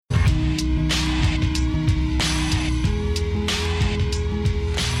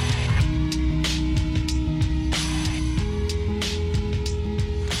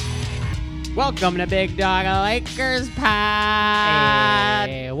Welcome to Big Dog Lakers Pod.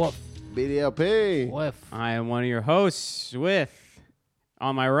 Hey, woof. BDLP. Woof. I am one of your hosts with,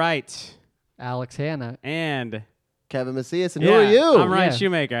 on my right, Alex Hanna. and Kevin Macias. And who are you? I'm Ryan Yeah.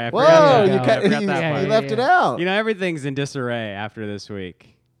 Shoemaker. I Whoa, forgot you, that. I forgot you, that part. you left it out. You know, everything's in disarray after this week.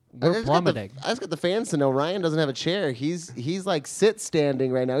 We're plummeting. I just got the fans to know Ryan doesn't have a chair. He's like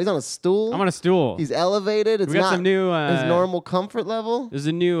standing right now. He's on a stool. I'm on a stool. He's elevated. It's we got not some new. his normal comfort level. There's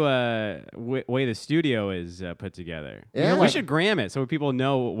a new way the studio is put together. Yeah. We should gram it so people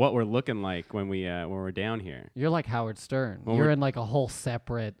know what we're looking like when we're down here. You're like Howard Stern. Well, You're we're- in like a whole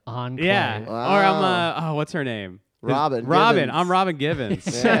separate enclave. Yeah. Wow. Or I'm what's her name? Robin Robin. Givens. I'm Robin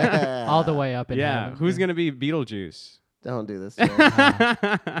Givens. Yeah. All the way up in Yeah. heaven. Who's gonna be Beetlejuice? Don't do this. Man.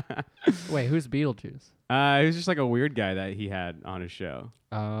 Wait, who's Beetlejuice? He was just like a weird guy that he had on his show.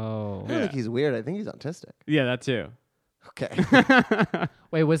 Oh. I don't think he's weird. I think he's autistic. Yeah, that too. Okay.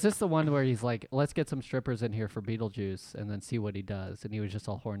 Wait, was this the one where he's like, let's get some strippers in here for Beetlejuice and then see what he does? And he was just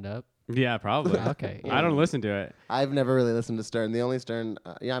all horned up? Yeah, probably. Okay. I don't listen to it. I've never really listened to Stern. The only Stern.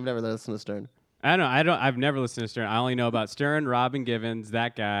 I've never listened to Stern. I've never listened to Stern. I only know about Stern, Robin Givens,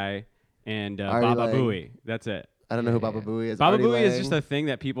 that guy, and Artie Baba Lang. Booey. That's it. I don't know who Yeah. Baba Booey is. Baba Artie Booey is Lang. just a thing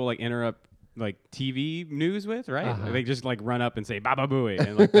that people like interrupt like TV news with, right? Uh-huh. They just like run up and say Baba Booey,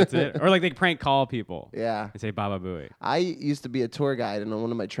 and like that's it. Or like they prank call people Yeah. and say Baba Booey. I used to be a tour guide, and on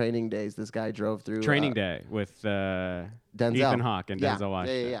one of my training days, this guy drove through Training day with Denzel. Ethan Hawke and Yeah. Denzel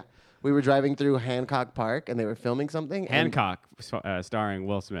Washington. Yeah. We were driving through Hancock Park, and they were filming something. and- Hancock, starring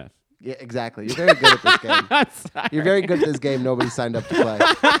Will Smith. Yeah, exactly. You're very good at this game. Sorry. You're very good at this game. Nobody signed up to play.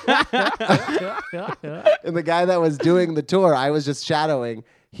 And the guy that was doing the tour, I was just shadowing.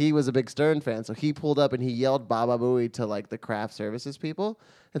 He was a big Stern fan, so he pulled up and he yelled Baba Booey to like the craft services people,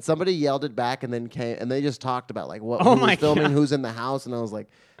 and somebody yelled it back, and then came and they just talked about like what Oh who's my filming, God. who's in the house, and I was like,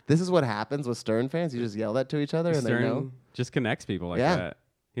 this is what happens with Stern fans. You just yell that to each other, and they know. Stern just connects people like Yeah. that.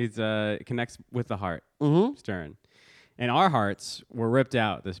 He's connects with the heart. Mm-hmm. Stern, and our hearts were ripped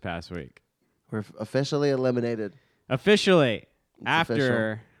out this past week. We're officially eliminated. Officially, It's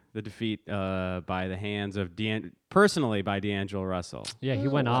after the defeat by the hands of personally by D'Angelo Russell. Yeah, he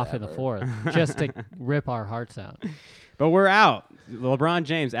went off in the fourth just to rip our hearts out. But we're out. LeBron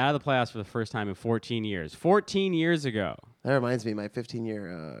James out of the playoffs for the first time in 14 years. 14 years ago. That reminds me, my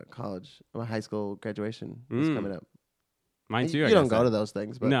 15-year my high school graduation is coming up. Mine too. You I don't guess go then. to those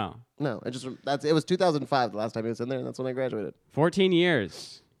things, but No. it was 2005 the last time he was in there, and that's when I graduated. 14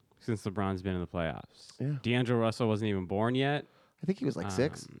 years since LeBron's been in the playoffs. Yeah. D'Angelo Russell wasn't even born yet. I think he was like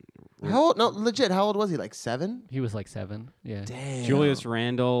 6. Um, How old? No, legit. How old was he? Like 7? He was like 7. Yeah. Damn. Julius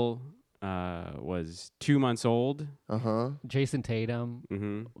Randle was 2 months old. Jason Tatum,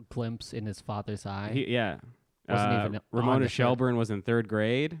 Mm-hmm. glimpse in his father's eye. Yeah. Wasn't even on Ramona the field. Shelburne was in 3rd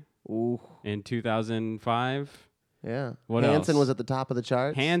grade Ooh. in 2005. Yeah. What Hanson else? was at the top of the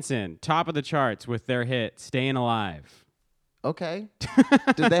charts. Hanson, top of the charts with their hit "Staying Alive." Okay.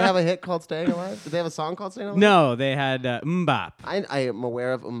 Did they have a hit called "Staying Alive"? Did they have a song called "Staying Alive"? No, they had "Mbop." I am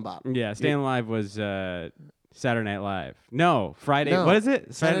aware of Mbop. Yeah, "Staying Alive" was Saturday Night Live. No, Friday. No. What is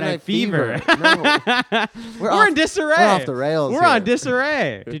it? Saturday Night Fever. No. We're in disarray. We're off the rails. We're here. on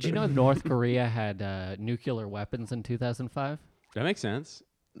disarray. Did you know North Korea had nuclear weapons in 2005? That makes sense.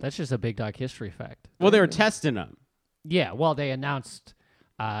 That's just a big dog history fact. Well, they were testing them. Yeah, well, they announced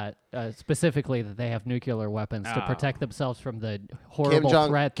specifically that they have nuclear weapons to Oh. protect themselves from the Kim horrible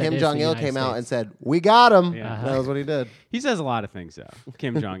threat that Kim is Jong the Il United came out and States. said, "We got him." Yeah. That was what he did. He says a lot of things, though.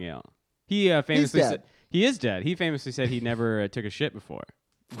 Kim Jong Il. He famously dead. said he is dead. He famously said he never took a shit before.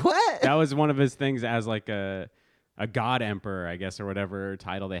 What? That was one of his things as like a god emperor, I guess, or whatever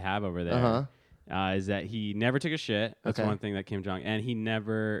title they have over there. Uh-huh. Is that he never took a shit. That's Okay. one thing that Kim Jong, and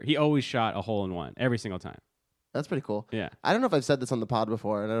he always shot a hole in one every single time. That's pretty cool. Yeah. I don't know if I've said this on the pod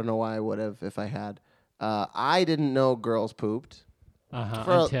before, and I don't know why I would have if I had. I didn't know girls pooped for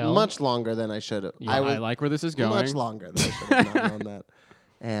Until much longer than I should have. I like where this is going. much longer than I should have not known that.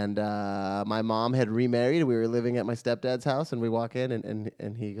 And my mom had remarried. We were living at my stepdad's house, and we walk in,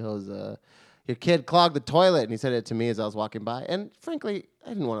 and he goes, "Your kid clogged the toilet," and he said it to me as I was walking by. And frankly, I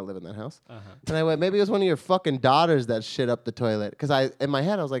didn't want to live in that house. And I went, maybe it was one of your fucking daughters that shit up the toilet. Because in my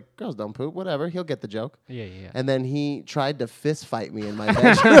head, I was like, girls don't poop, whatever. He'll get the joke. Yeah. And then he tried to fist fight me in my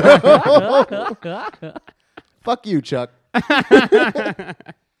bedroom. Fuck you, Chuck.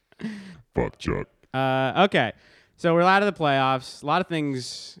 Fuck Chuck. Okay. So we're out of the playoffs. A lot of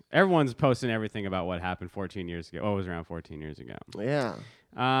things. Everyone's posting everything about what happened 14 years ago. Oh, it was around 14 years ago. Yeah.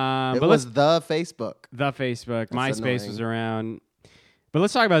 But It was the Facebook. the Facebook. That's MySpace annoying. was around. But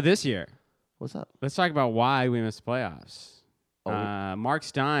let's talk about this year. What's up? Let's talk about why we missed the playoffs. Marc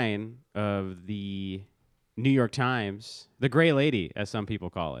Stein of the New York Times, the Gray Lady, as some people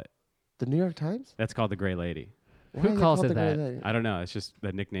call it. The New York Times? That's called the Gray Lady. Why Who is calls called it the Gray that? Lady? I don't know. It's just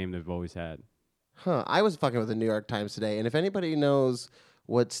the nickname they've always had. Huh. I was fucking with the New York Times today, and if anybody knows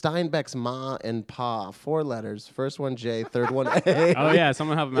what Steinbeck's Ma and Pa, 4 letters, first one J, third one A. Oh, yeah.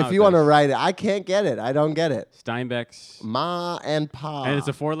 Someone help him out. If you want to write it, I can't get it. I don't get it. Steinbeck's. Ma and Pa. And it's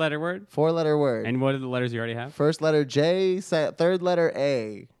a 4-letter word? 4-letter word. And what are the letters you already have? First letter J, third letter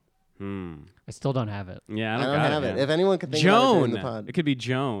A. I still don't have it. Yeah, I don't got have it. man. If anyone could think about it during Joan. the pod. It could be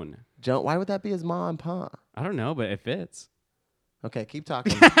Joan. Joan. Why would that be his Ma and Pa? I don't know, but it fits. Okay, keep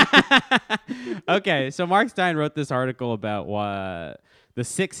talking. Okay, so Marc Stein wrote this article about the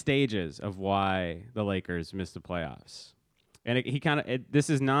 6 stages of why the Lakers missed the playoffs. And this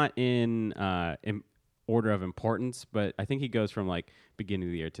is not in order of importance, but I think he goes from like beginning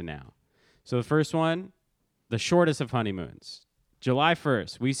of the year to now. So the first one, the shortest of honeymoons. July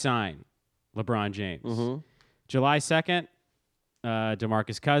 1st, we sign LeBron James. Mm-hmm. July 2nd,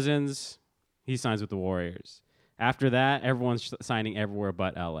 DeMarcus Cousins, he signs with the Warriors. After that, everyone's signing everywhere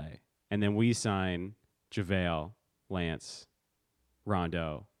but LA. And then we sign JaVale, Lance,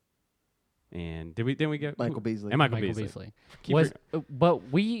 Rondo, and did we get Michael Beasley. And Michael Beasley.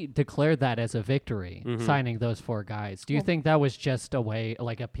 But we declared that as a victory, signing those 4 guys. Do you think that was just a way,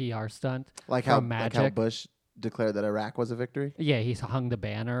 like a PR stunt Like from how Magic? Bush declared that Iraq was a victory? Yeah, he hung the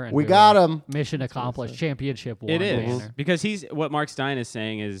banner. And We got were him. Mission accomplished. Championship won. It is banner. because what Marc Stein is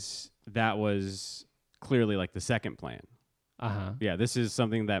saying is that was clearly like the second plan. Uh-huh. Yeah, this is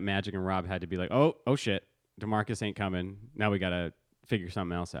something that Magic and Rob had to be like, oh shit, DeMarcus ain't coming. Now we gotta figure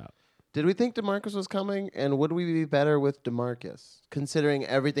something else out. Did we think DeMarcus was coming? And would we be better with DeMarcus, considering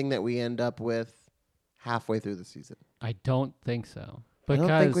everything that we end up with halfway through the season? I don't think so. I Because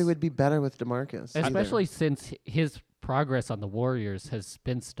don't think we would be better with DeMarcus. especially since his progress on the Warriors has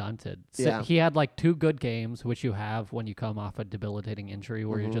been stunted. Yeah. He had like 2 good games, which you have when you come off a debilitating injury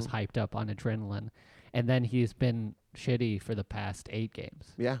where you're just Mm-hmm. hyped up on adrenaline. And then he's been shitty for the past 8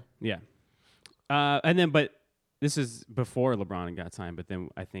 games. Yeah. Yeah, and then but this is before LeBron got signed. But then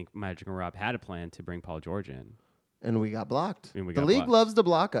I think Magic and Rob had a plan to bring Paul George in. And we got blocked. And we The got league blocked. loves to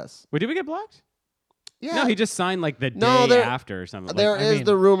block us. Wait, did we get blocked? Yeah. No, he just signed like the No, day there- after or something. There Like, is I mean-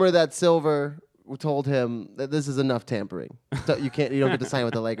 the rumor that Silver told him that this is enough tampering. So you don't get to sign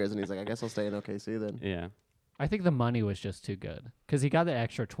with the Lakers. And he's like, I guess I'll stay in OKC then. yeah. I think the money was just too good because he got the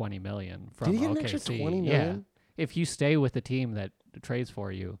extra $20 million from Did he get an OKC. extra $20 Yeah, million? if you stay with the team that trades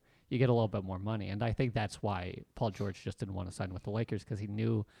for you, you get a little bit more money, and I think that's why Paul George just didn't want to sign with the Lakers because he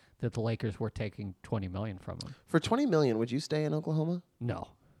knew that the Lakers were taking $20 million from him. For $20 million, would you stay in Oklahoma? No.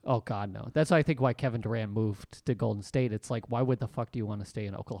 Oh God, no. That's I think why Kevin Durant moved to Golden State. It's like, why would the fuck do you want to stay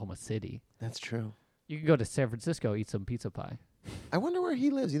in Oklahoma City? That's true. You can go to San Francisco, eat some pizza pie. I wonder where he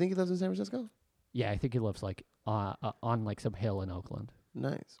lives. You think he lives in San Francisco? Yeah, I think he lives like on like some hill in Oakland.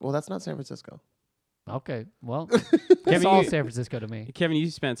 Nice. Well, that's not San Francisco. Okay, well, Kevin, it's all you- San Francisco to me. Kevin, you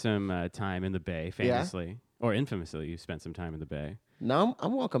spent some time in the Bay, famously or infamously. You spent some time in the Bay. No,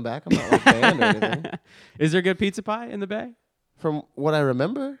 I'm welcome back. I'm not like banned or anything. Is there good pizza pie in the Bay? From what I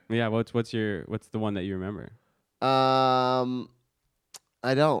remember, Yeah. What's the one that you remember? I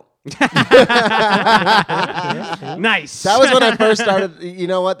don't. Nice. That was when I first started. You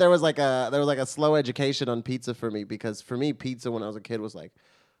know what? There was like a slow education on pizza for me because for me, pizza when I was a kid was like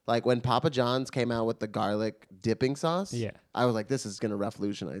when Papa John's came out with the garlic dipping sauce. Yeah. I was like, this is gonna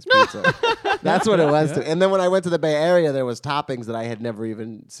revolutionize pizza. That's what it was. And then when I went to the Bay Area, there was toppings that I had never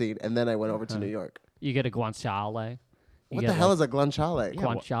even seen. And then I went over to New York. You get a guanciale. What the hell is a guanciale?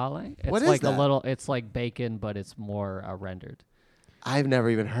 Guanciale? It's What is like that? a little. It's like bacon, but it's more rendered. I've never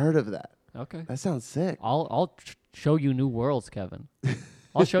even heard of that. Okay. That sounds sick. I'll show you new worlds, Kevin.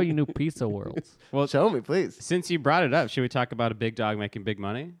 I'll show you new pizza worlds. Well, Show me, please. since you brought it up, should we talk about a big dog making big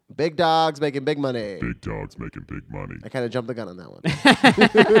money? Big dogs making big money. Big dogs making big money. I kind of jumped the gun on that one.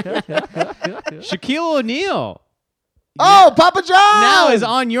 Shaquille O'Neal Oh, Papa John! now is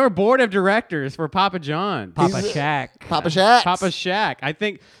on your board of directors for Papa John. Papa Shaq. Papa Shaq. Pappa Shaq. I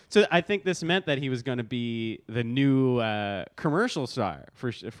think this meant that he was going to be the new commercial star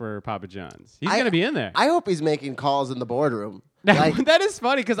for Papa John's. He's going to be in there. I hope he's making calls in the boardroom. Like, That is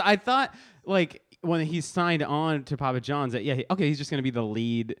funny because I thought like when he signed on to Papa John's that he's just going to be the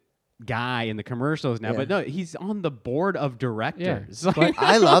lead guy in the commercials now. Yeah. But no, he's on the board of directors. Yeah. Like,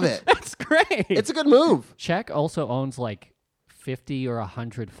 I love it. that's great. It's a good move. Shaq also owns like 50 or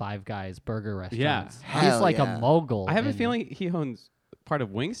 100 Five Guys burger restaurants. Yeah. He's Hell like yeah. a mogul. I have a in- feeling he owns part of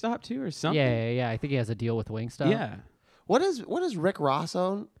Wingstop too or something. Yeah. I think he has a deal with Wingstop. Yeah. What does Rick Ross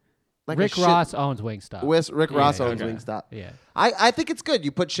own? like Rick Ross owns Wingstop. Rick Ross yeah, owns okay. Wingstop. Yeah. I think it's good.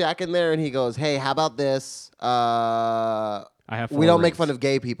 You put Shaq in there, and he goes, "Hey, how about this? I have. We don't make rings. fun of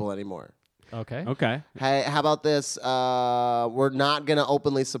gay people anymore. Okay. Okay. Hey, how about this? We're not gonna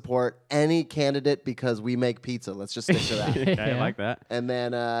openly support any candidate because we make pizza. Let's just stick to that. Okay, I like that. And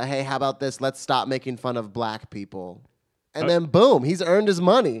then, hey, how about this? Let's stop making fun of black people. And Oh. then, boom, he's earned his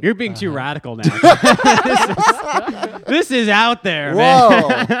money. You're being too radical now. this is out there, Whoa.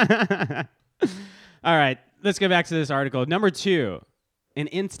 man. All right, let's go back to this article. Number 2, an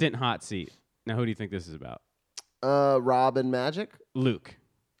instant hot seat. Now, who do you think this is about? Rob and Magic. Luke.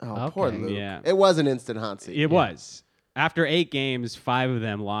 Oh, poor Okay. Luke. Yeah. It was an instant hot seat. It was. After 8 games, 5 of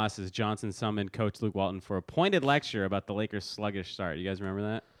them lost as Johnson summoned Coach Luke Walton for a pointed lecture about the Lakers' sluggish start. You guys remember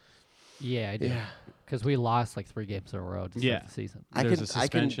that? Yeah, I do. Yeah. Because we lost like 3 games in a row to Yeah. start the season. I There's can the I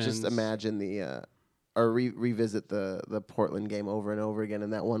can just suspensions. imagine the or revisit the Portland game over and over again,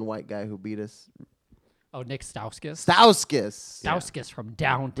 and that one white guy who beat us, Oh, Nick Stauskas. Stauskas. Stauskas from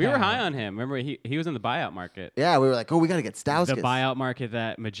downtown. We were high on him. Remember, he was in the buyout market. Yeah, we were like, oh, we got to get Stauskas. The buyout market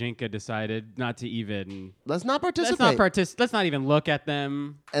that Majinka decided not to even. Let's not Let's participate. let's not even look at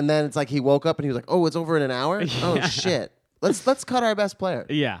them. And then it's like he woke up and he was like, oh, it's over in an hour. Oh Yeah. shit. Let's cut our best player.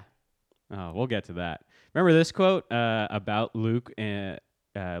 Yeah. Oh, we'll get to that. Remember this quote about Luke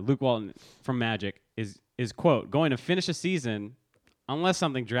Luke Walton from Magic is quote, going to finish a season unless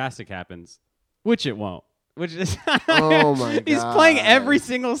something drastic happens, which it won't. Which is Oh my he's playing God. every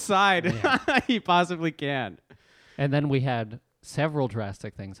single side he possibly can. And then we had several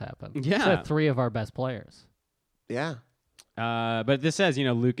drastic things happen. Yeah. So 3 of our best players. Yeah. But this says,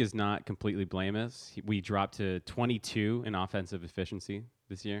 Luke is not completely blameless. We dropped to 22 in offensive efficiency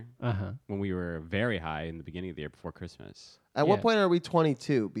this year Uh-huh. when we were very high in the beginning of the year before Christmas. At what Yeah. point are we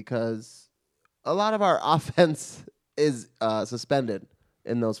 22? Because a lot of our offense is suspended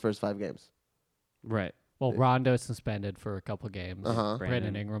in those first 5 games. Right. Well, Rondo suspended for a couple games. Uh-huh.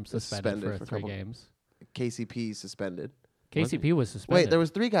 Brandon Ingram suspended Suspended for for a 3 couple- games. KCP suspended. KCP was suspended. Wait, there was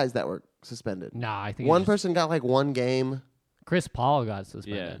 3 guys that were suspended. Nah, I think One it was person got like 1 game. Chris Paul got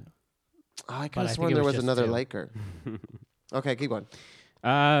suspended. Oh, I But could I have think sworn it there was was just another 2. Laker. Okay, keep going.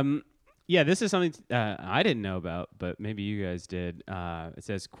 Yeah, this is something I didn't know about, but maybe you guys did. It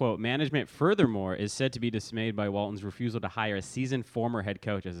says, quote, management furthermore is said to be dismayed by Walton's refusal to hire a seasoned former head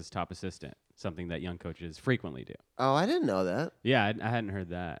coach as his top assistant, something that young coaches frequently do. Oh, I didn't know that. Yeah, I hadn't heard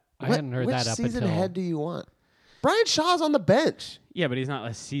that. I hadn't heard which that up season until head do you want? Brian Shaw's on the bench. Yeah, but he's not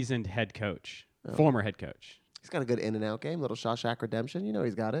a seasoned head coach, former head coach. He's got a good in and out game, little Shawshank redemption. You know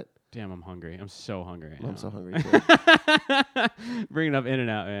he's got it. Damn, I'm hungry. I'm so hungry. right I'm now. so hungry too. Bringing up In and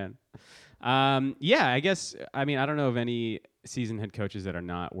Out, man. Yeah, I guess. I mean, I don't know of any seasoned head coaches that are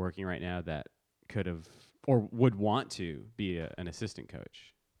not working right now that could have or would want to be an assistant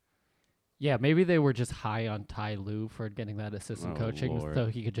coach. Yeah, maybe they were just high on Ty Lue for getting that assistant Oh, coaching, Lord. so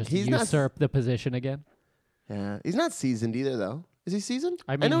he could just He's not usurp the position again. Yeah, he's not seasoned either, though. Is he seasoned?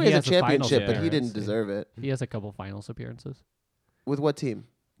 I mean, know he he has a has a finals championship, but he appearance, didn't deserve it. He has a couple finals appearances. With what team?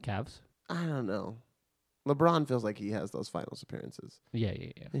 Cavs. I don't know. LeBron feels like he has those finals appearances, Yeah.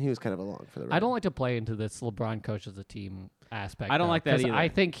 and he was kind of along for the ride. I don't like to play into this LeBron coaches a team aspect. I don't though, like that 'cause either. I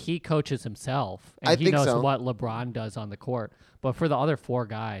think he coaches himself, and I he think knows so. what LeBron does on the court. But for the other 4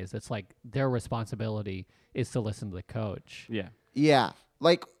 guys, it's like their responsibility is to listen to the coach. Yeah. Yeah,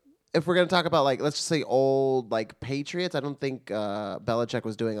 like if we're gonna talk about like let's just say old like Patriots, I don't think Belichick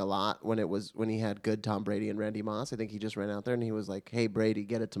was doing a lot when he had good Tom Brady and Randy Moss. I think he just ran out there and he was like, "Hey Brady,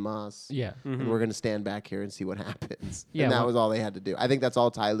 get it to Moss." Yeah. And we're gonna stand back here and see what happens. Yeah, and that well- was all they had to do. I think that's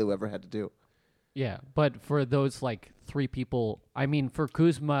all Ty Lue ever had to do. Yeah, but for those like 3 people, I mean, for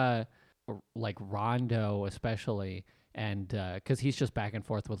Kuzma, like Rondo especially, and because he's just back and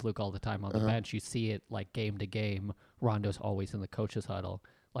forth with Luke all the time on the bench, you see it like game to game. Rondo's always in the coach's huddle.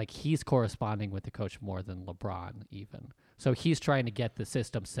 Like he's corresponding with the coach more than LeBron even. So he's trying to get the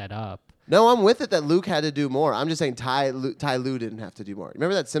system set up. No, I'm with it that Luke had to do more. I'm just saying Ty Lue didn't have to do more.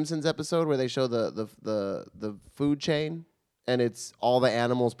 Remember that Simpsons episode where they show the food chain and it's all the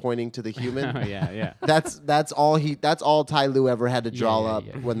animals pointing to the human? Oh, yeah. That's all Ty Lue ever had to draw Yeah, up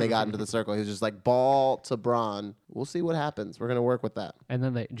yeah. when they got into the circle. He was just like ball to Braun. We'll see what happens. We're gonna work with that. And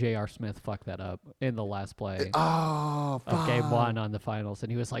then J.R. Smith fucked that up in the last play Oh, of game fuck. 1 on the finals, and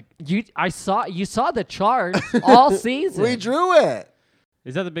he was like, "You saw the chart all season." We drew it.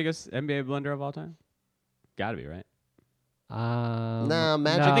 Is that the biggest NBA blunder of all time? Got to be, right? Nah,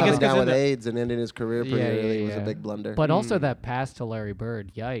 Magic I think it's coming 'cause down of with the- AIDS and ending his career pretty Yeah, early was a yeah. big blunder. But also that pass to Larry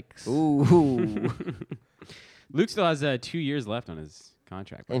Bird, yikes. Ooh. Luke still has 2 years left on his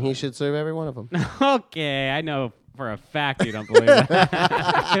contract. And he should serve every one of them. Okay, I know for a fact you don't believe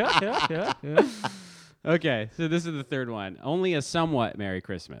that. Okay, so this is the third one. Only a somewhat Merry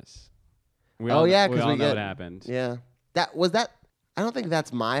Christmas. We all know what happened. Yeah. That. I don't think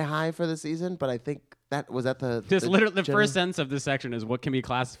that's my high for the season, but I think was that the. The first sentence of this section is what can be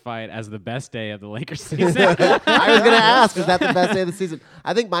classified as the best day of the Lakers season. I was going to ask, is that the best day of the season?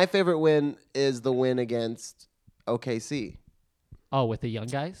 I think my favorite win is the win against OKC. Oh, with the young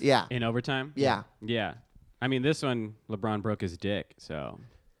guys? Yeah. In overtime? Yeah. Yeah. I mean, this one, LeBron broke his dick, so.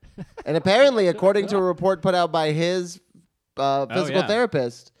 And apparently, according to a report put out by his physical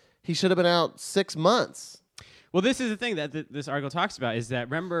therapist, he should have been out 6 months. Well, this is the thing that this article talks about is that,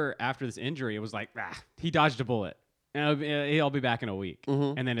 remember, after this injury, it was like, he dodged a bullet. And he'll be back in a week.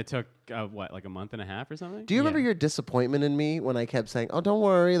 Mm-hmm. And then it took, like a month and a half or something? Do you remember your disappointment in me when I kept saying, oh, don't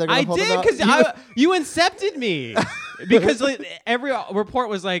worry, they're going to hold him out? I did, because you incepted me. Because every report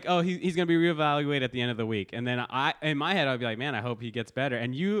was like, oh, he's going to be reevaluated at the end of the week. And then in my head, I'd be like, man, I hope he gets better.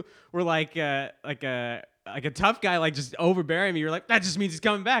 And you were like a tough guy, like just overbearing me. You're like, that just means he's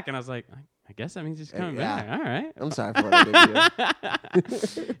coming back. And I was like, I guess that means he's coming back. All right. I'm sorry for what I did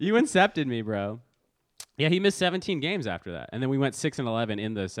to you. You incepted me, bro. Yeah, he missed 17 games after that. And then we went 6-11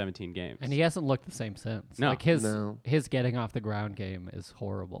 in those 17 games. And he hasn't looked the same since. No. Like his getting off the ground game is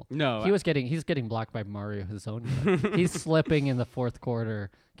horrible. No. He's getting blocked by Mario Hezonja. He's slipping in the fourth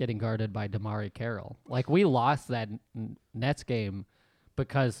quarter, getting guarded by Damari Carroll. Like, we lost that Nets game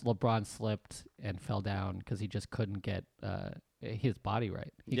because LeBron slipped and fell down because he just couldn't get his body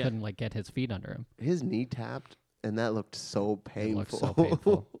right. He couldn't get his feet under him. His knee tapped, and that looked so painful. It looked so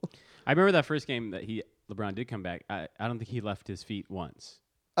painful. I remember that first game that LeBron did come back. I don't think he left his feet once.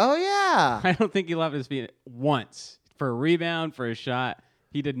 Oh, yeah. I don't think he left his feet once. For a rebound, for a shot,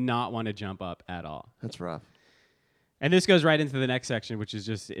 he did not want to jump up at all. That's rough. And this goes right into the next section, which is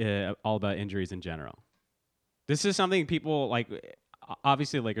just all about injuries in general. This is something people like.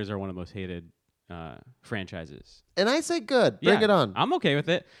 Obviously, Lakers are one of the most hated franchises. And I say good. Bring it on. I'm okay with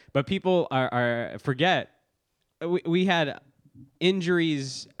it. But people are forget. We had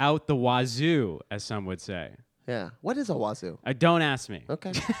injuries out the wazoo, as some would say. Yeah. What is a wazoo? Don't ask me.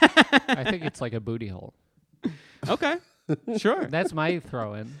 Okay. I think it's like a booty hole. Okay. Sure. That's my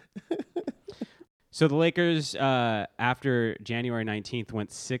throw-in. So the Lakers, after January 19th,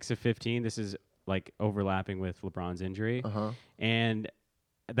 went 6 of 15. This is like overlapping with LeBron's injury. Uh-huh. And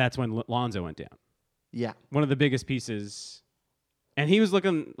that's when Lonzo went down. Yeah. One of the biggest pieces. And he was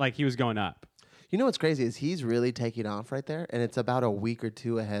looking like he was going up. You know what's crazy is he's really taking off right there, and it's about a week or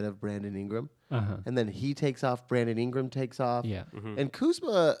two ahead of Brandon Ingram. Uh-huh. And then he takes off, Brandon Ingram takes off. Yeah. Mm-hmm. And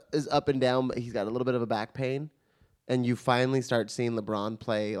Kuzma is up and down, but he's got a little bit of a back pain. And you finally start seeing LeBron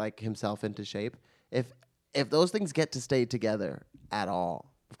play like himself into shape. If those things get to stay together at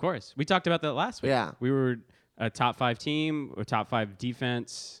all. Of course. We talked about that last week. Yeah. We were a top 5 team, or top 5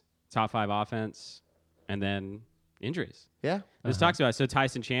 defense, top 5 offense, and then injuries. Yeah. This talks about it. So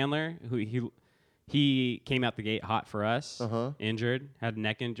Tyson Chandler, who he came out the gate hot for us, injured, had a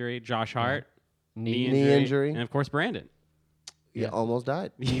neck injury. Josh Hart, knee injury. And, of course, Brandon. Yeah, almost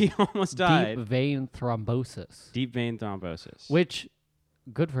died. He almost died. Deep vein thrombosis. Deep vein thrombosis. Which,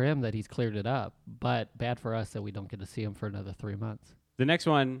 good for him that he's cleared it up, but bad for us that we don't get to see him for another 3 months. The next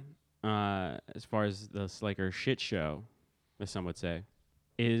one, as far as this Lakers shit show, as some would say,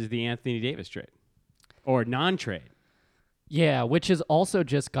 is the Anthony Davis trade. Or non-trade. Yeah, which has also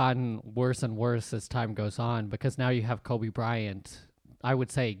just gotten worse and worse as time goes on, because now you have Kobe Bryant, I would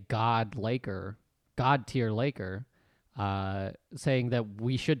say God tier Laker, saying that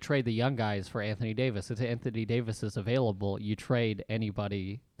we should trade the young guys for Anthony Davis. If Anthony Davis is available, you trade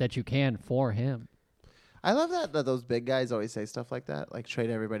anybody that you can for him. I love that those big guys always say stuff like that, like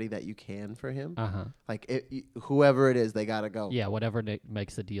trade everybody that you can for him. Uh-huh. Like whoever it is, they got to go. Yeah, whatever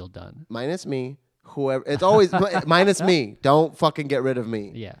makes the deal done. Minus me. Whoever, it's always minus me. Don't fucking get rid of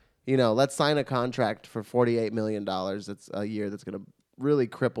me. Yeah. Let's sign a contract for $48 million. It's a year that's going to really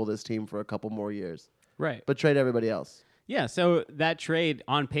cripple this team for a couple more years. Right. But trade everybody else. Yeah, so that trade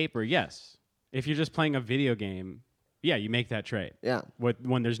on paper, yes. If you're just playing a video game, yeah, you make that trade. Yeah.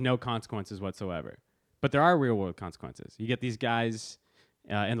 When there's no consequences whatsoever. But there are real-world consequences. You get these guys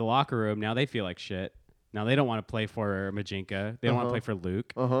in the locker room, now they feel like shit. Now they don't want to play for Majinka. They don't want to play for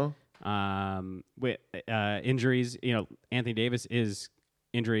Luke. With injuries, Anthony Davis is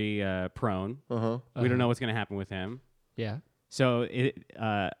injury prone. We don't know what's going to happen with him. Yeah. So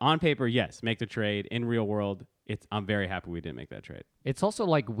on paper, yes, make the trade. In real world, I'm very happy we didn't make that trade. It's also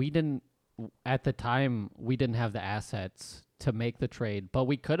like at the time, we didn't have the assets to make the trade, but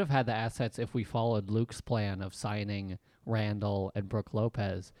we could have had the assets if we followed Luke's plan of signing Randall, and Brooke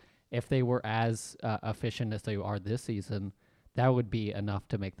Lopez, if they were as efficient as they are this season, that would be enough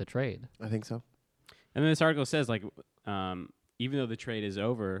to make the trade. I think so. And then this article says, like, even though the trade is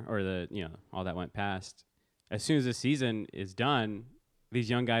over or all that went past, as soon as the season is done, these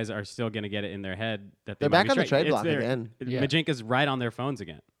young guys are still going to get it in their head that They're back on the trade block again. Yeah. Majinka's right on their phones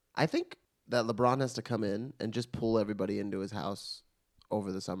again. I think that LeBron has to come in and just pull everybody into his house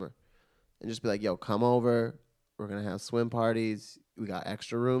over the summer and just be like, yo, come over. We're going to have swim parties. We got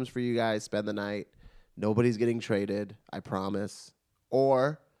extra rooms for you guys. Spend the night. Nobody's getting traded, I promise.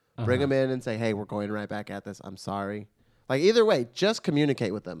 Or bring them in and say, hey, we're going right back at this. I'm sorry. Like, either way, just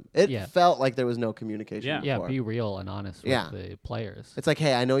communicate with them. It felt like there was no communication before. Be real and honest with the players. It's like,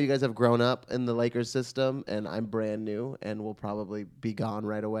 hey, I know you guys have grown up in the Lakers system, and I'm brand new, and will probably be gone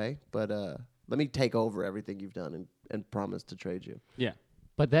right away. But let me take over everything you've done and promise to trade you. Yeah.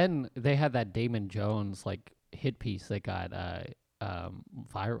 But then they had that Damon Jones, like, hit piece that got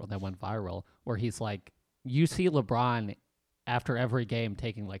viral, that went viral, where he's like, you see LeBron after every game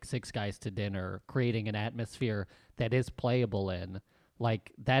taking like 6 guys to dinner, creating an atmosphere that is playable in.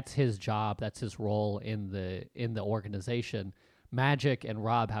 Like, that's his job, that's his role in the organization. Magic and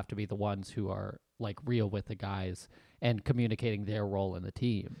Rob have to be the ones who are like real with the guys and communicating their role in the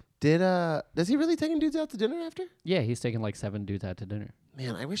team. Does he really taking dudes out to dinner after? Yeah, he's taking like 7 dudes out to dinner.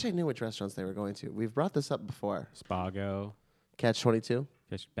 Man, I wish I knew which restaurants they were going to. We've brought this up before. Spago, Catch 22.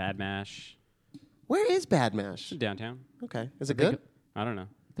 Bad Mash. Where is Bad Mash? Downtown. Okay. Is it good? I don't know.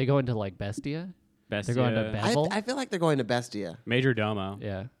 They go into like Bestia. Bestia. They're going to Bevel. I feel like they're going to Bestia. Major Domo.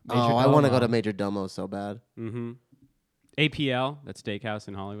 Yeah. Oh, I want to go to Major Domo so bad. Mm-hmm. APL, that steakhouse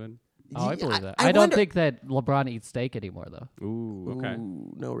in Hollywood. Oh, I believe that. I I don't wonder- think that LeBron eats steak anymore, though. Ooh, okay.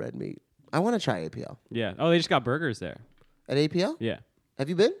 Ooh, no red meat. I want to try APL. Yeah. Oh, they just got burgers there. At APL? Yeah. Have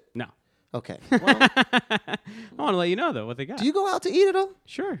you been? No. Okay. Well, I want to let you know, though, what they got. do you go out to eat at all?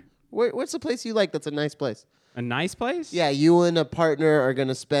 Sure. What's the place you like that's a nice place? A nice place? Yeah, you and a partner are going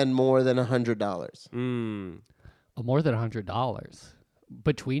to spend more than $100. Mm. More than $100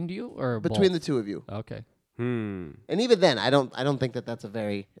 between you or Between both? the two of you. Okay. Hmm. And even then, I don't think that that's a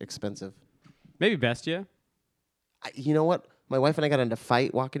very expensive. Maybe Bestia. You know what? My wife and I got into a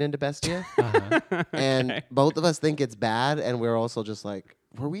fight walking into Bestia, Uh-huh. and both of us think it's bad, and we're also just like,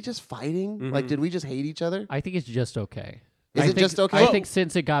 were we just fighting? Mm-hmm. Like, did we just hate each other? I think it's just okay. Is I it think- just okay? I think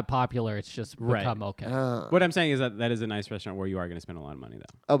since it got popular, it's just Right. become okay. What I'm saying is that is a nice restaurant where you are going to spend a lot of money,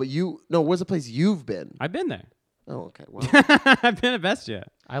 though. Oh, but where's the place you've been? I've been there. Oh, okay. Well, I've been at Bestia.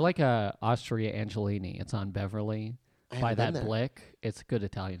 I like Austria Angelini. It's on Beverly I by haven't that been there. Blick. It's good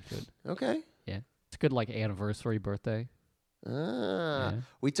Italian food. Okay. Yeah. It's good like anniversary birthday. Ah. Yeah.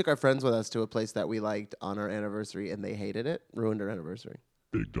 We took our friends with us to a place that we liked on our anniversary, and they hated it. Ruined our anniversary.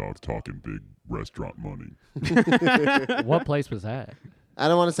 Big dogs talking big restaurant money. What place was that? I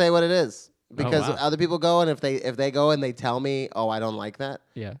don't want to say what it is because wow. other people go, and if they go and they tell me, oh, I don't like that.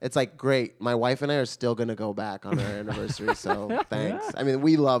 Yeah. It's like, great. My wife and I are still going to go back on our anniversary, so thanks. I mean,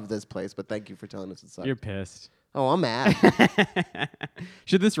 we love this place, but thank you for telling us it sucks. You're pissed. Oh, I'm mad.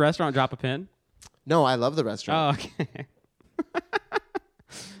 Should this restaurant drop a pin? No, I love the restaurant. Oh, okay.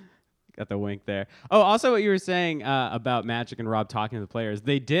 Got the wink there. Oh, also what you were saying about Magic and Rob talking to the players.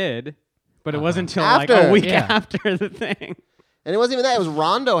 They did, but it wasn't until like After. a week Yeah. after the thing. And it wasn't even that. It was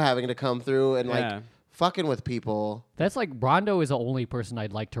Rondo having to come through and Yeah. like fucking with people. That's like Rondo is the only person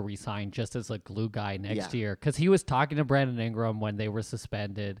I'd like to resign just as a glue guy next Yeah. year because he was talking to Brandon Ingram when they were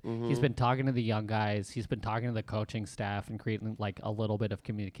suspended. Mm-hmm. He's been talking to the young guys. He's been talking to the coaching staff and creating like a little bit of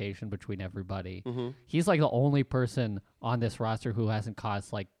communication between everybody. Mm-hmm. He's like the only person on this roster who hasn't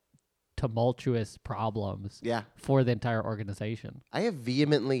caused like tumultuous problems Yeah. for the entire organization. I have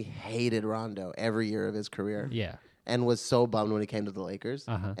vehemently hated Rondo every year of his career Yeah. and was so bummed when he came to the Lakers.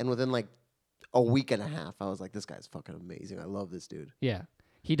 Uh-huh. And within like a week and a half, I was like, this guy's fucking amazing. I love this dude. Yeah.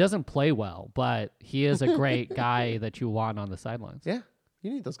 He doesn't play well, but he is a great guy that you want on the sidelines. Yeah.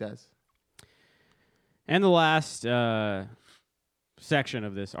 You need those guys. And the last section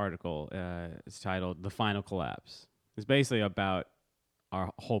of this article is titled "The Final Collapse." It's basically about our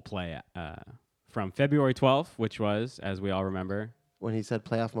whole play from February 12th, which was, as we all remember, When he said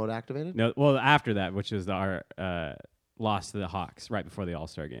playoff mode activated? no, well after that, which was our loss to the Hawks right before the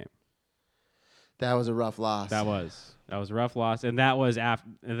All-Star game. That was a rough loss. That was a rough loss, and that was after.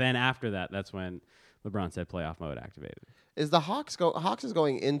 Then after that, that's when LeBron said playoff mode activated. Is the Hawks is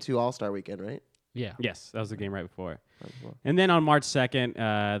going into All-Star weekend, right? Yeah. Yes, that was the game right before. Right before. And then on March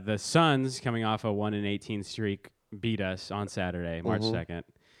 2nd, the Suns, coming off a 1-18 streak, beat us on Saturday, March Mhm.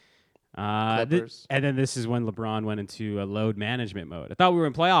 2nd. Clippers. And then this is when LeBron went into a load management mode. I thought we were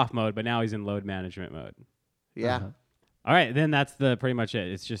in playoff mode, but now he's in load management mode. Yeah. Uh-huh. All right, then that's pretty much it.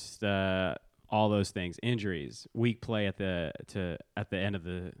 It's just all those things: injuries, weak play at the end of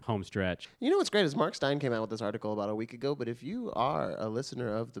the home stretch. You know what's great is Marc Stein came out with this article about a week ago, but if you are a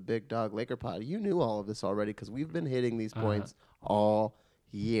listener of the Big Dog Laker Pod, you knew all of this already because we've been hitting these points all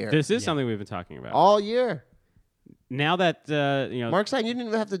year. This is something we've been talking about all year. Now that Marc Stein, you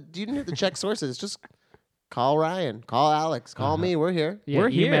didn't have to check sources. Just call Ryan, call Alex, call me. We're here. Yeah, We're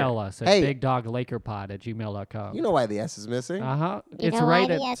email here. us at Hey. bigdoglakerpod@gmail.com. You know why the S is missing? It's know right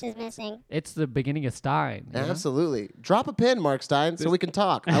why at the S is missing. it's the beginning of Stein. you know? Absolutely. Drop a pin, Marc Stein, so we can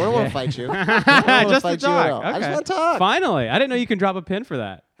talk. I don't want to fight you. I don't wanna just to fight you at all. talk. I just Okay. want to talk. Finally, I didn't know you can drop a pin for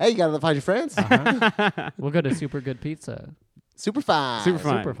that. Hey, you got to find your friends. We'll go to Super Good Pizza. Super fine. Super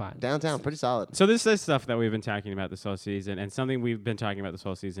fine. Super fine. Downtown, pretty solid. So this is stuff that we've been talking about this whole season, and something we've been talking about this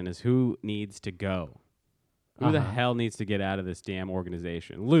whole season is who needs to go. Who the hell needs to get out of this damn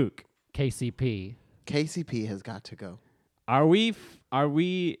organization? Luke, KCP. KCP has got to go. are we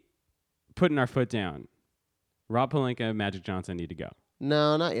putting our foot down? Rob Pelinka and Magic Johnson need to go.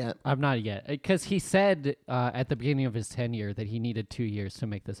 No, not yet. I'm not yet. Because he said at the beginning of his tenure that he needed 2 years to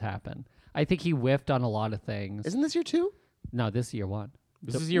make this happen. I think he whiffed on a lot of things. Isn't this year 2? No, this is year 1.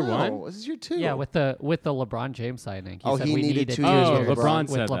 This is year No, one? this is year 2. Yeah, with the LeBron James signing. He Oh, said he we needed 2 years years with LeBron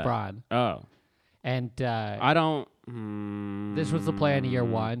with said that. LeBron. Oh. And I don't... this was the plan year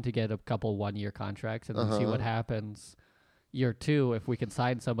 1 to get a couple 1-year contracts and then see what happens year 2. If we can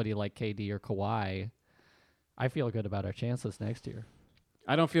sign somebody like KD or Kawhi, I feel good about our chances next year.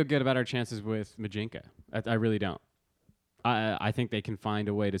 I don't feel good about our chances with Majinka. I really don't. I think they can find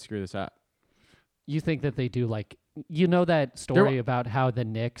a way to screw this up. You think that they do like... You know that story about how the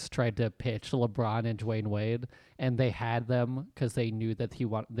Knicks tried to pitch LeBron and Dwayne Wade, and they had them because they knew that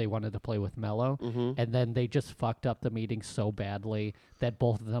they wanted to play with Melo, and then they just fucked up the meeting so badly that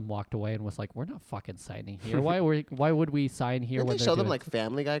both of them walked away and was like, "We're not fucking signing here. Why would we sign here?" Didn't when they they're show them doing- like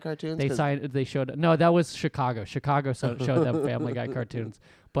Family Guy cartoons? They 'Cause signed. They showed. No, that was Chicago. Chicago showed them Family Guy cartoons,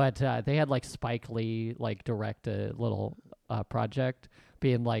 but they had like Spike Lee like direct a little project,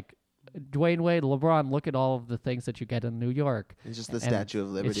 being like, Dwayne Wade, LeBron, look at all of the things that you get in New York. It's just the And Statue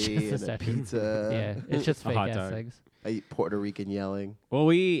of it's just Liberty the and a statue. pizza. Yeah, it's just A fake hot ass dog. things. A Puerto Rican yelling. Well,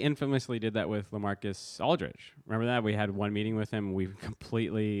 we infamously did that with LaMarcus Aldridge. Remember that? We had one meeting with him. We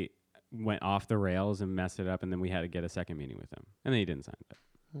completely went off the rails and messed it up, and then we had to get a second meeting with him. And then he didn't sign it.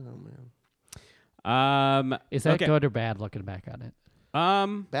 Oh man. Is that okay. good or bad? Looking back on it,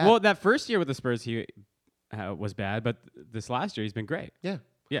 Bad. Well, that first year with the Spurs, he was bad, but this last year, he's been great. Yeah.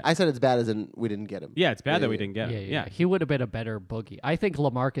 Yeah. I said it's bad as in we didn't get him. Yeah, it's bad that we Yeah. didn't get him. Yeah. He would have been a better Boogie. I think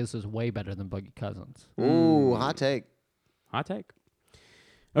LaMarcus is way better than Boogie Cousins. Ooh, hot take. Hot take.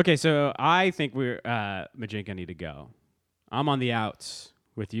 Okay, so I think Majinka need to go. I'm on the outs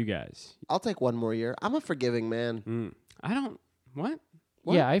with you guys. I'll take one more year. I'm a forgiving man. I don't... What?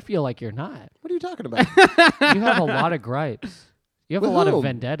 What? Yeah, I feel like you're not. What are you talking about? You have a lot of gripes. You have With a lot whom? of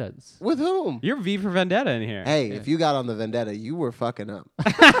vendettas. With whom? You're V for Vendetta in here. Hey, if you got on the vendetta, you were fucking up.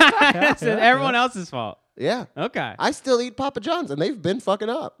 It's everyone else's fault. Yeah. Okay. I still eat Papa John's, and they've been fucking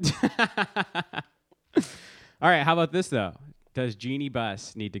up. All right, how about this, though? Does Jeanie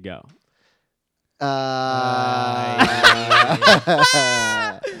Buss need to go?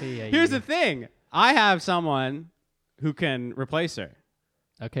 Here's the thing. I have someone who can replace her.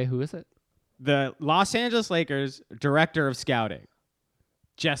 Okay, who is it? The Los Angeles Lakers director of scouting,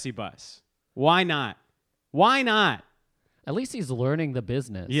 Jesse Buss. Why not? Why not? At least he's learning the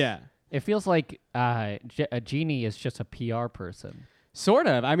business. Yeah. It feels like Jeanie is just a PR person. Sort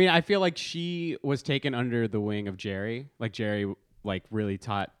of. I mean, I feel like she was taken under the wing of Jerry. Like Jerry really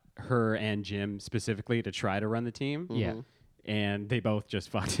taught her and Jim specifically to try to run the team. Yeah. And they both just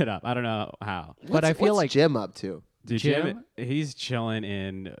fucked it up. I don't know how. But I feel what's like Jim up to? Dude, Jim? he's chilling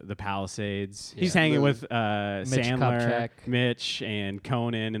in the Palisades. He's Yeah. hanging with Sandler, Kupchak. Mitch, and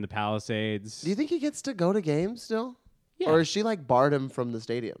Conan in the Palisades. Do you think he gets to go to games still? Yeah. Or is she like barred him from the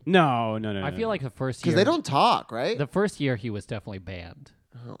stadium? No. I feel like the first year Because they don't talk, right? The first year he was definitely banned.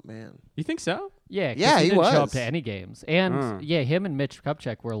 Oh man. You think so? Yeah, 'cause Yeah, he he didn't show up was. to any games, and yeah, him and Mitch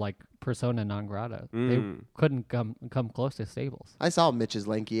Kupchak were like persona non grata. They couldn't come close to Stables. I saw Mitch's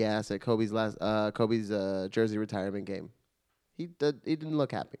lanky ass at Kobe's jersey retirement game. He didn't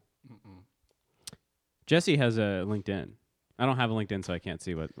look happy. Jesse has a LinkedIn. I don't have a LinkedIn, so I can't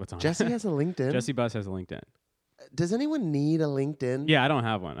see what's on it. Jesse has a LinkedIn. Jesse Buss has a LinkedIn. Does anyone need a LinkedIn? Yeah, I don't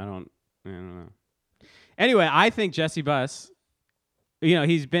have one. I don't know. Anyway, I think Jesse Buss,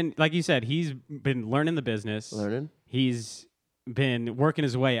 he's been, like you said, he's been learning the business. Learning. He's been working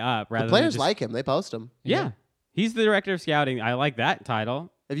his way up. Rather The than players just, like him. They post him. Yeah. Yeah. He's the director of scouting. I like that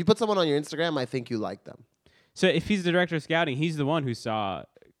title. If you put someone on your Instagram, I think you like them. So if he's the director of scouting, he's the one who saw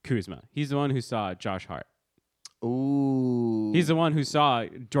Kuzma. He's the one who saw Josh Hart. Ooh. He's the one who saw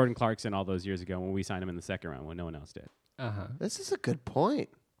Jordan Clarkson all those years ago when we signed him in the second round when no one else did. This is a good point.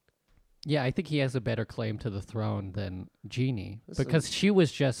 Yeah, I think he has a better claim to the throne than Jeanie because she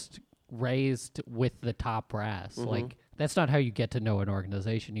was just raised with the top brass. Like, that's not how you get to know an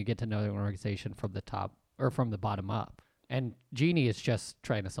organization. You get to know an organization from the top or from the bottom up. And Jeanie is just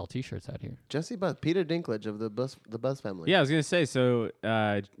trying to sell T-shirts out here. Jesse Buzz, Peter Dinklage of the Buzz family. Yeah, I was going to say, so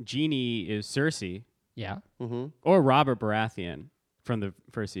Jeanie is Cersei Yeah. or Robert Baratheon from the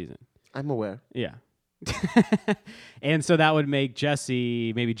first season. I'm aware. Yeah. And so that would make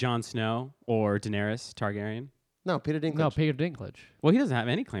Jesse maybe Jon Snow or Daenerys Targaryen. No, Peter Dinklage. No, Peter Dinklage. Well, he doesn't have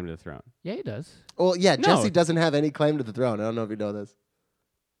any claim to the throne. Yeah, he does. Well, yeah, No. Jesse doesn't have any claim to the throne. I don't know if you know this.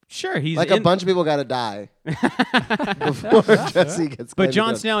 Sure, he's Like a bunch of people got to die before Jesse gets. But claim to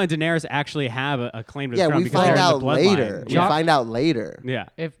Jon the Snow and Daenerys actually have a claim to the Yeah, throne we because find they're in out the bloodline. later. We Yeah. find out later. Yeah,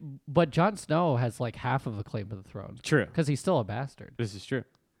 But Jon Snow has like half of a claim to the throne true. because he's still a bastard. This is true.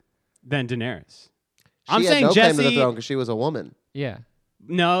 Then Daenerys. She I'm had saying no claim to the Jesse. throne because she was a woman. Yeah.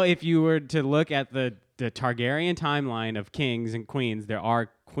 No, if you were to look at the Targaryen timeline of kings and queens, there are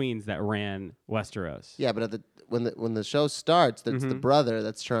queens that ran Westeros. Yeah, but when the show starts, it's Mm-hmm. the brother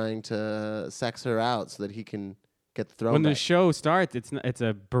that's trying to sex her out so that he can get the throne When the back. show starts, it's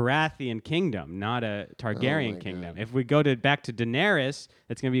a Baratheon kingdom, not a Targaryen my kingdom. God. If we go back to Daenerys,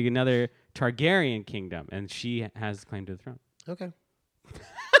 it's going to be another Targaryen kingdom, and she has claim to the throne. Okay.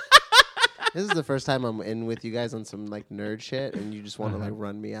 This is the first time I'm in with you guys on some like nerd shit, and you just want to like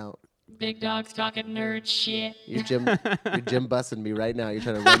run me out. Big dog's talking nerd shit. You're Jim busting me right now. You're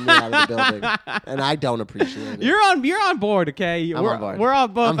trying to run me out of the building, and I don't appreciate it. You're on board, okay? I'm we're on board. We're all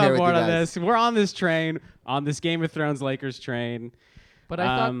both I'm here on with board you on guys. this. We're on this train, on this Game of Thrones Lakers train. But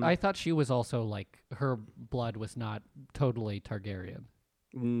I thought she was also like her blood was not totally Targaryen.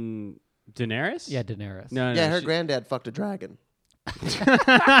 Daenerys? Yeah, Daenerys. No, Yeah, her she- granddad fucked a dragon. Look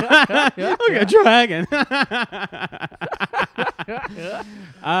at dragon.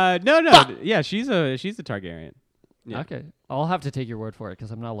 No. Yeah, she's a Targaryen. Yeah. Okay, I'll have to take your word for it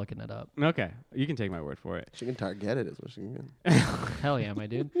because I'm not looking it up. Okay, you can take my word for it. She can target it, is what she can. Hell yeah, my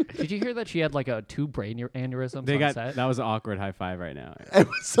dude. Did you hear that she had like 2 brain aneurysms They on got set? that was an awkward high five right now. It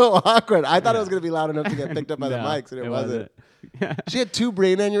was so awkward. I thought it was going to be loud enough to get picked up by the No, mics, and it wasn't. Yeah. She had 2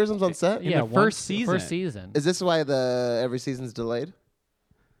 brain aneurysms on set. yeah, the first the season. First season. Is this why every season's delayed?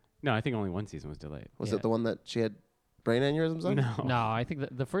 No, I think only one season was delayed. Was Yeah. it the one that she had brain aneurysms on? No, I think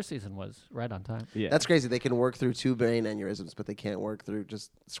the first season was right on time. Yeah. That's crazy. They can work through 2 brain aneurysms, but they can't work through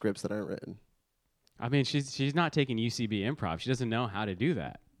just scripts that aren't written. I mean, she's not taking UCB improv. She doesn't know how to do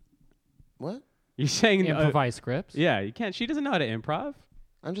that. What? You're saying Improvise scripts. yeah, you can't. She doesn't know how to improv.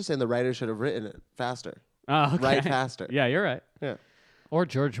 I'm just saying the writer should have written it faster. Oh, okay. Write faster. Yeah, you're right. Yeah. Or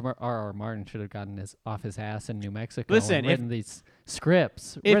George R.R. Martin should have gotten off his ass in New Mexico Listen, and written these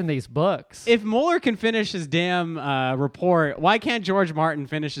scripts, written these books. If Mueller can finish his damn report, why can't George Martin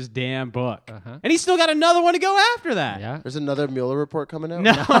finish his damn book? Uh-huh. And he's still got another one to go after that. Yeah. There's another Mueller report coming out.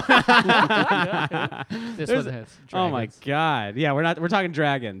 No. This There's one has Oh my dragons. God. Yeah, we're talking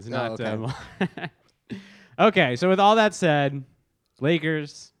dragons, not. okay. Okay, so with all that said,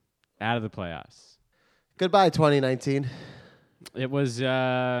 Lakers out of the playoffs. Goodbye, 2019. It was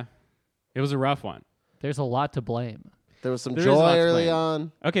a rough one. There's a lot to blame. There was some There is a lot joy to early blame.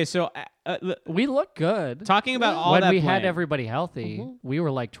 on. Okay, so We look good. talking about all when that we had blame. everybody healthy, we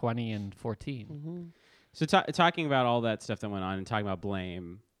were like 20 and 14. So talking about all that stuff that went on and talking about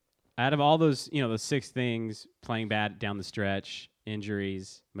blame, out of all those, those 6 things, playing bad down the stretch,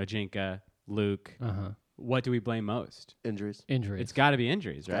 injuries, Majinka, Luke, what do we blame most? Injuries. Injuries. It's got to be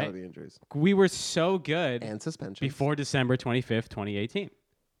injuries, Gotta right? be injuries. We were so good And suspensions. before December 25th, 2018.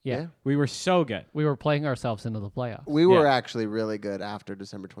 yeah. We were so good. We were playing ourselves into the playoffs. We were Yeah. actually really good after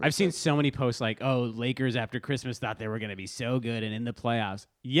December 25th. I've seen so many posts like, "Oh, Lakers after Christmas thought they were going to be so good and in the playoffs."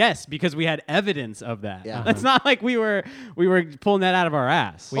 Yes, because we had evidence of that. Yeah. That's not like we were pulling that out of our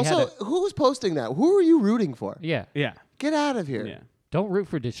ass. Also, who was posting that? Who were you rooting for? Yeah. Yeah. Get out of here. Yeah. Don't root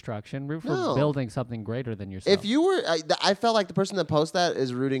for destruction. Root for No. building something greater than yourself. If you were, I felt like the person that posted that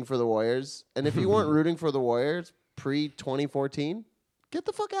is rooting for the Warriors. And if you weren't rooting for the Warriors pre-2014, get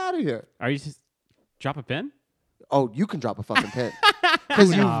the fuck out of here. Are you just drop a pin? Oh, you can drop a fucking pin.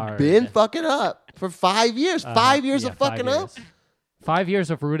 Because you've Hard. been fucking up for 5 years. 5 years Yeah, of fucking 5 up. years. 5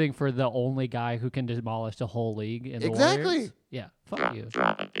 years of rooting for the only guy who can demolish the whole league in the Exactly. Warriors. Yeah, fuck you.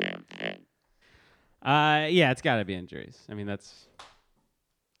 Yeah, it's got to be injuries. I mean, that's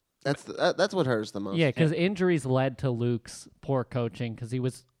That's what hurts the most. Yeah, because injuries led to Luke's poor coaching because he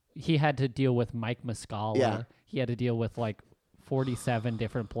was he had to deal with Mike Muscala. Yeah. He had to deal with like 47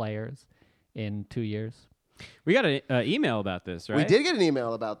 different players in 2 years. We got an email about this, right? We did get an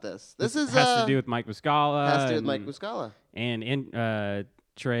email about this. This is has to do with Mike Muscala. has to do with Mike Muscala. And in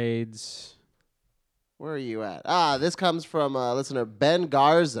trades. Where are you at? This comes from listener Ben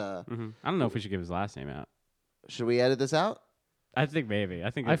Garza. I don't know if we should give his last name out. Should we edit this out? I think maybe.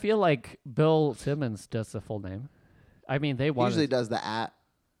 I feel like Bill Simmons does the full name. I mean, they He want usually does the at.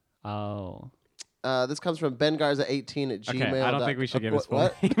 Oh. This comes from Ben Garza 18 at gmail. Okay, I don't think we should give his full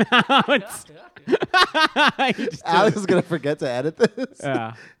What? name out. You just Alex did is gonna forget to edit this.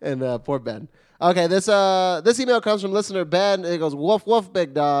 Yeah. And poor Ben. Okay, this email comes from listener Ben. It goes, woof woof,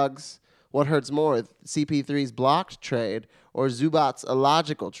 big dogs. What hurts more, CP3's blocked trade or Zubac's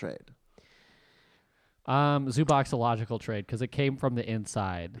illogical trade? Zubac's a logical trade because it came from the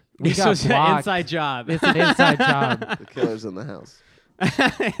inside. This was an inside job. It's an inside job. The killer's in the house.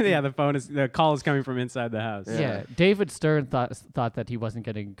 Yeah, the call is coming from inside the house. Yeah. David Stern thought that he wasn't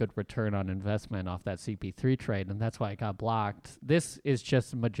getting good return on investment off that CP3 trade, and that's why it got blocked. This is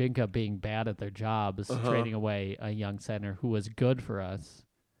just Majinka being bad at their jobs, trading away a young center who was good for us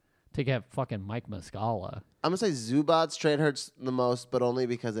to get fucking Mike Muscala. I'm gonna say Zubac's trade hurts the most, but only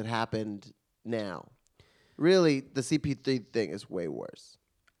because it happened now. Really, the CP3 thing is way worse.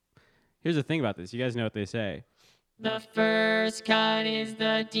 Here's the thing about this. You guys know what they say. The first cut is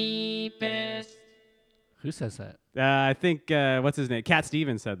the deepest. Who says that? I think, what's his name? Cat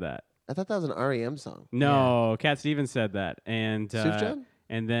Stevens said that. I thought that was an REM song. No, Cat Stevens said that. And Sufjan?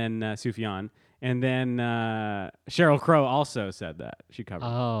 And then Sufjan. And then Sheryl Crow also said that. She covered it.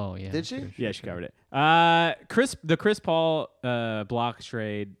 Oh, yeah. Did she? Yeah, she covered it. The Chris Paul block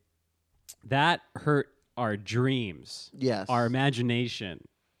trade, that hurt our dreams. Yes. Our imagination.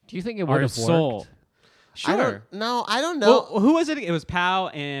 Do you think it would Our have soul. worked? Sure. I don't know. Well, who was it? It was Powell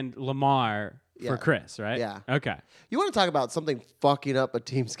and Lamar Yeah. for Chris, right? Yeah. Okay. You want to talk about something fucking up a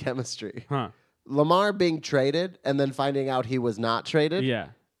team's chemistry? Huh. Lamar being traded and then finding out he was not traded. Yeah.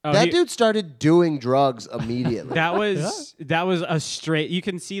 Oh, That dude started doing drugs immediately. That was a straight. You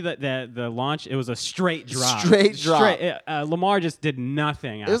can see that the launch. It was a straight drop. Straight drop. Lamar just did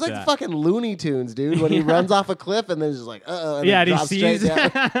nothing. It was like that. fucking Looney Tunes, dude. When he runs off a cliff and then he's just like, and Yeah, then and he drops sees.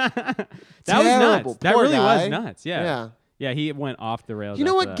 straight down. That was Terrible. nuts. That Poor really guy. was nuts. Yeah. Yeah. Yeah, he went off the rails. You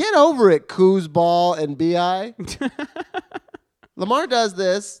know after what? that. Get over it, Kuzball and Bi. Lamar does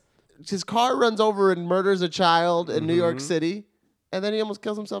this. His car runs over and murders a child in New York City, and then he almost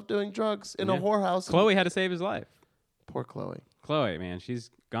kills himself doing drugs in a Yeah. whorehouse. Chloe had to save his life. Poor Chloe. Chloe, man, she's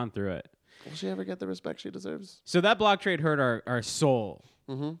gone through it. Will she ever get the respect she deserves? So that block trade hurt our soul,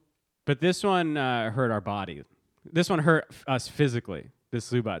 but this one hurt our body. This one hurt us physically. This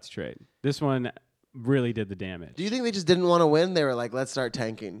Zubats trade. This one really did the damage. Do you think they just didn't want to win? They were like, let's start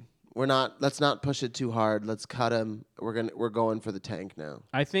tanking. Let's not push it too hard. Let's cut him. We're going for the tank now.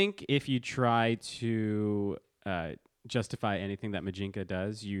 I think if you try to justify anything that Majinka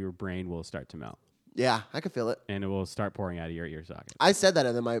does, your brain will start to melt. Yeah, I could feel it. And it will start pouring out of your ear socket. I said that,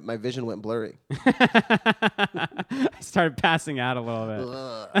 and then my vision went blurry. I started passing out a little bit.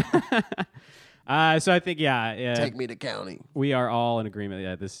 Ugh. So I think, yeah. Take me to county. We are all in agreement.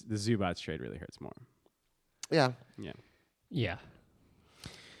 Yeah, the Zubats trade really hurts more. Yeah. Yeah. Yeah.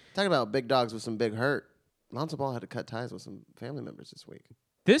 Talking about big dogs with some big hurt. Lonzo Ball had to cut ties with some family members this week.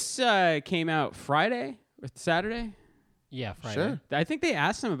 This came out Friday or Saturday. Yeah, Friday. Sure. I think they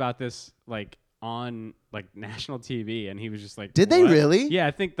asked him about this on national TV, and he was just like, Did they "What?" really? Yeah,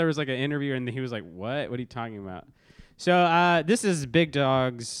 I think there was an interview, and he was like, "What? What are you talking about?" So this is Big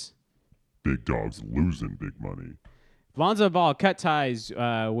Dogs. Big dogs losing big money. Lonzo Ball cut ties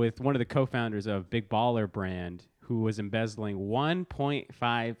with one of the co-founders of Big Baller brand, who was embezzling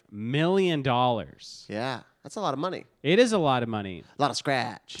 $1.5 million. Yeah, that's a lot of money. It is a lot of money. A lot of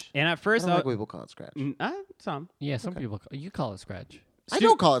scratch. And at I first, don't like when people call it scratch. some. Yeah, some people you call it scratch. I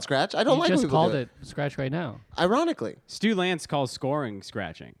don't call it scratch. I don't You like when just people called do it scratch right now. Ironically, Stu Lance calls scoring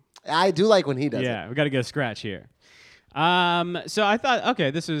scratching. I do like when he does Yeah, it. we got to get a scratch here. So I thought, okay,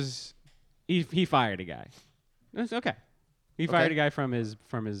 this is he fired a guy. That's okay. He fired a guy from his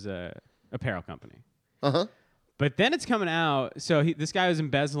apparel company. Uh-huh. But then it's coming out. So this guy was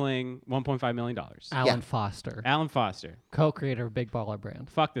embezzling $1.5 million. Alan Foster, Alan Foster. co-creator of Big Baller Brand.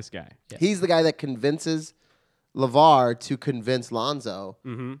 Fuck this guy. Yeah. He's the guy that convinces LeVar to convince Lonzo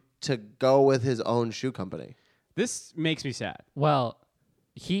to go with his own shoe company. This makes me sad. Well,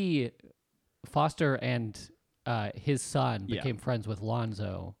 Foster and his son Yeah. became friends with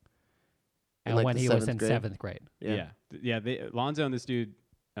Lonzo In, like, when the he was 7th in grade? 7th grade. Yeah. Lonzo and this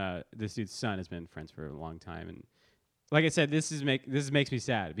dude's son has been friends for a long time, and like I said, this makes me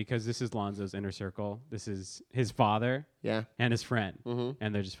sad because this is Lonzo's inner circle. This is his father Yeah. and his friend, Mm-hmm.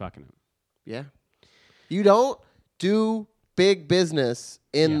 and they're just fucking him. Yeah. You don't do big business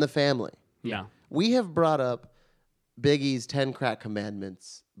in Yeah. the family. Yeah. We have brought up Biggie's 10 crack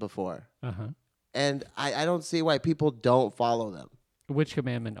commandments before, and I don't see why people don't follow them. Which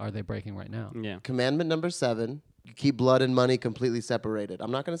commandment are they breaking right now? Yeah. Commandment number 7, you keep blood and money completely separated.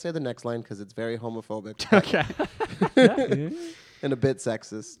 I'm not going to say the next line because it's very homophobic Okay. and a bit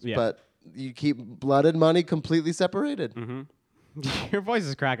sexist, Yeah. but you keep blood and money completely separated. Mm-hmm. Your voice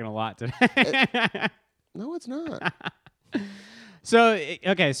is cracking a lot today. No, it's not. So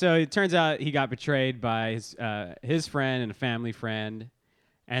it turns out he got betrayed by his friend and a family friend.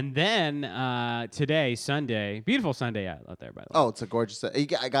 And then today, Sunday, beautiful Sunday out there, by the way. Oh, it's a gorgeous. I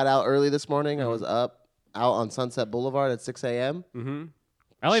got out early this morning. I was out on Sunset Boulevard at 6 a.m. Mm-hmm.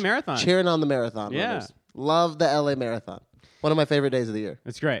 LA Marathon. cheering on the marathon Yeah. runners. Love the LA Marathon. One of my favorite days of the year.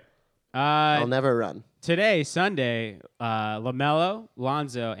 That's great. I'll never run. Today, Sunday, LaMelo,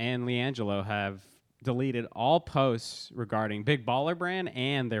 Lonzo, and LiAngelo have deleted all posts regarding Big Baller Brand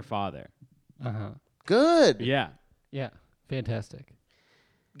and their father. Good. Yeah. Yeah, fantastic.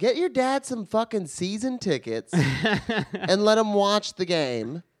 Get your dad some fucking season tickets and let him watch the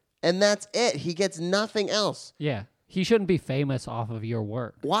game. And that's it. He gets nothing else. Yeah, he shouldn't be famous off of your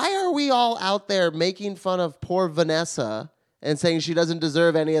work. Why are we all out there making fun of poor Vanessa and saying she doesn't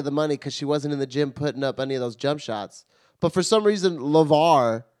deserve any of the money because she wasn't in the gym putting up any of those jump shots? But for some reason,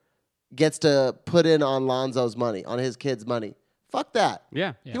 LeVar gets to put in on Lonzo's money, on his kids' money. Fuck that.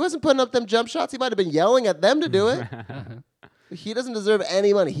 Yeah. He wasn't putting up them jump shots. He might have been yelling at them to do it. He doesn't deserve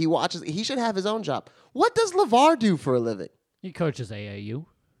any money. He watches. He should have his own job. What does LeVar do for a living? He coaches AAU.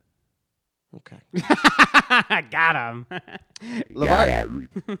 Okay. Got him.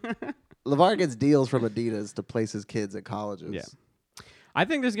 LeVar gets deals from Adidas to place his kids at colleges. Yeah. I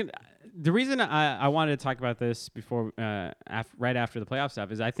think the reason I wanted to talk about this before, right after the playoff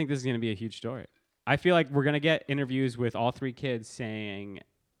stuff, is I think this is going to be a huge story. I feel like we're going to get interviews with all 3 kids saying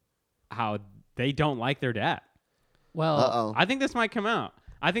how they don't like their dad. Well, Uh-oh. I think this might come out.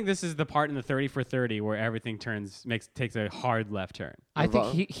 I think this is the part in the 30 for 30 where everything takes a hard left turn. I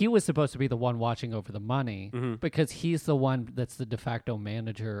think he was supposed to be the one watching over the money because he's the one that's the de facto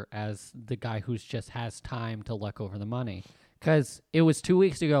manager as the guy who's just has time to look over the money. Because it was 2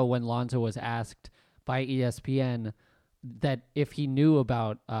 weeks ago when Lonzo was asked by ESPN that if he knew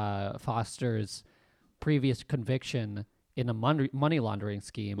about Foster's previous conviction in a money laundering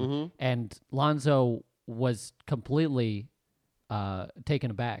scheme, and Lonzo was completely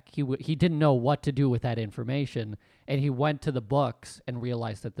taken aback. He didn't know what to do with that information, and he went to the books and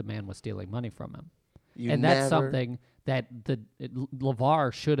realized that the man was stealing money from him. That's something that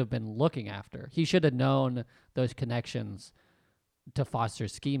LeVar should have been looking after. He should have known those connections to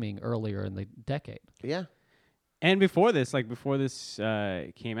Foster's scheming earlier in the decade. Yeah. And before this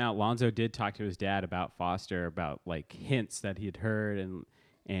came out, Lonzo did talk to his dad about Foster, about like hints that he had heard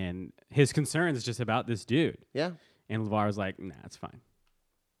and his concerns just about this dude. Yeah. And LeVar was like, nah, it's fine.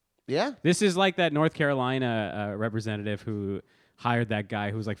 Yeah. This is like that North Carolina representative who hired that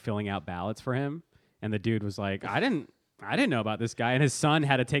guy who was like filling out ballots for him. And the dude was like, I didn't know about this guy. And his son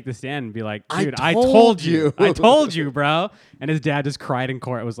had to take the stand and be like, dude, I told you. I told you, bro. And his dad just cried in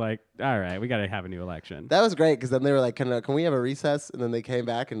court. It was like, all right, we got to have a new election. That was great because then they were like, can we have a recess? And then they came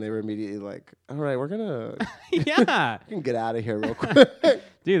back and they were immediately like, all right, we're going to Yeah. get out of here real quick.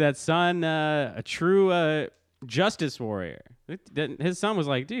 Dude, that son, a true justice warrior. His son was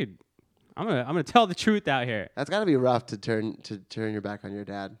like, dude, I'm gonna tell the truth out here. That's got to be rough to turn your back on your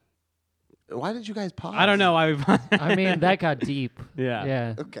dad. Why did you guys pause? I don't know why we. I mean, that got deep. Yeah.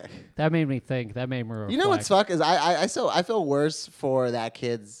 Yeah. Okay. That made me think. That made me reflect. You know what's fuck is I feel worse for that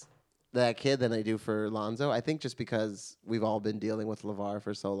kid than I do for Lonzo. I think just because we've all been dealing with LeVar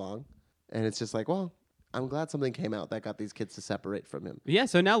for so long, and it's just like, well, I'm glad something came out that got these kids to separate from him Yeah.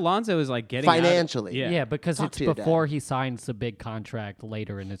 So now Lonzo is like getting financially. Yeah, because Talk it's to your before he signs the big contract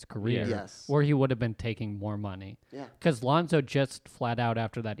later in his career, Yes. where he would have been taking more money. Yeah. Because Lonzo just flat out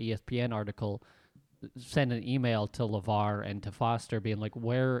after that ESPN article sent an email to LeVar and to Foster being like,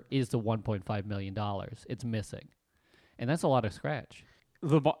 where is the $1.5 million? It's missing. And that's a lot of scratch.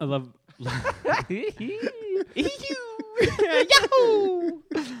 Yahoo!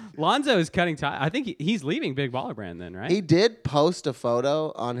 Lonzo is cutting ties. I think he's leaving Big Baller Brand then, right? He did post a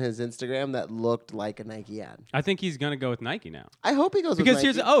photo on his Instagram that looked like a Nike ad. I think he's gonna go with Nike now. I hope he goes Because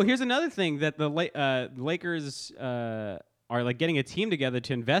with Nike. here's another thing that the Lakers are like getting a team together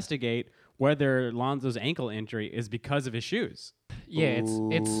to investigate whether Lonzo's ankle injury is because of his shoes. Yeah,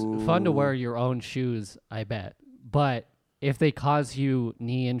 it's fun to wear your own shoes, I bet. But if they cause you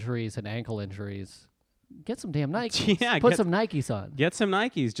knee injuries and ankle injuries, get some damn Nikes. Yeah, Put some Nikes on. Get some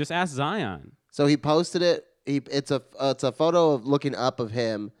Nikes. Just ask Zion. So he posted it. It's a photo of looking up of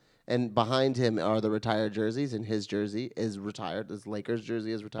him, and behind him are the retired jerseys, and his jersey is retired. His Lakers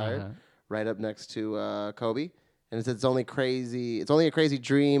jersey is retired, right up next to Kobe. And it says it's only a crazy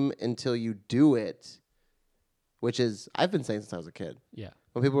dream until you do it, which is I've been saying since I was a kid. Yeah,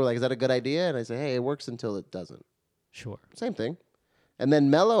 When people were like, "Is that a good idea?" and I say, "Hey, it works until it doesn't." sure. Same thing. And then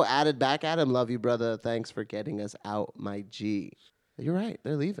Mello added back at him, "Love you, brother. Thanks for getting us out, my G." You're right.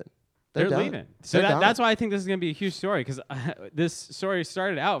 They're leaving. They're done. leaving. So that's why I think this is going to be a huge story, because this story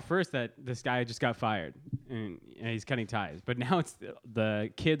started out first that this guy just got fired and he's cutting ties. But now it's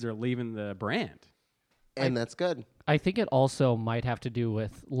the kids are leaving the brand. And that's good. I think it also might have to do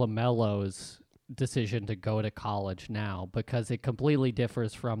with LaMelo's decision to go to college now, because it completely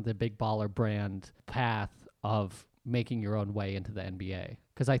differs from the big baller brand path of making your own way into the NBA.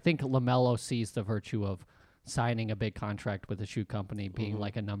 Because I think LaMelo sees the virtue of signing a big contract with a shoe company, being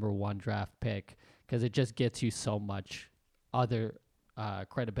like a number 1 draft pick, because it just gets you so much other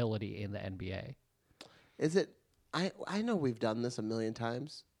credibility in the NBA. Is it? I know we've done this a million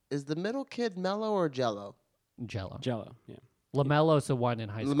times. Is the middle kid Mello or Jello? Jello. Yeah. LaMelo's the one in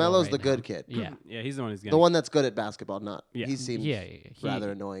high school. LaMelo's right the now. good kid. Yeah. Yeah, he's the one who's The going one that's good at basketball, not. Yeah. He seems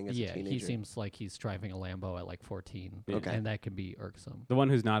rather annoying as a teenager. he seems like he's driving a Lambo at like 14. Okay. And that can be irksome. the one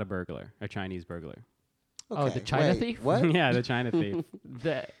who's not a burglar, a Chinese burglar. Oh, the China wait, thief? What? Yeah, the China thief.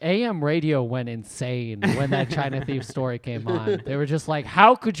 The AM radio went insane when that China thief story came on. They were just like,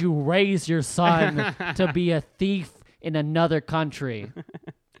 how could you raise your son to be a thief in another country?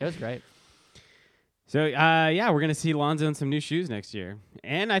 It was great. So, yeah, we're going to see Lonzo in some new shoes next year.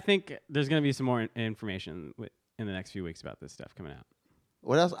 And I think there's going to be some more information in the next few weeks about this stuff coming out.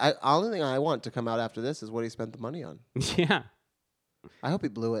 What else? Only thing I want to come out after this is what he spent the money on. Yeah. I hope he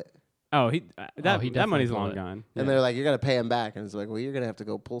blew it. Oh, he that definitely money's blew long it. gone. And they're like, "You're gonna pay him back," and it's like, "Well, you're gonna have to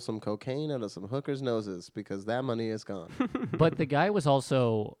go pull some cocaine out of some hookers' noses because that money is gone." But the guy was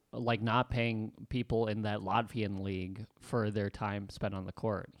also like not paying people in that Latvian league for their time spent on the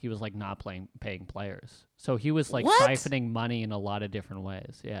court. He was like not paying players. So he was like What? siphoning money in a lot of different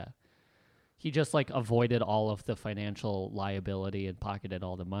ways. Yeah. He just like avoided all of the financial liability and pocketed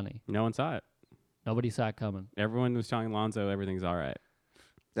all the money. No one saw it. Nobody saw it coming. Everyone was telling Lonzo everything's all right.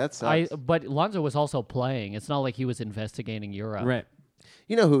 That sucks. But Lonzo was also playing. It's not like he was investigating Europe. Right.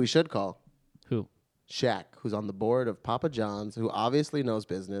 You know who we should call? Who? Shaq, who's on the board of Papa John's, who obviously knows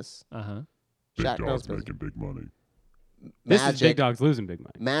business. Uh-huh. Big Shaq knows dogs business. making big money. This is big dogs losing big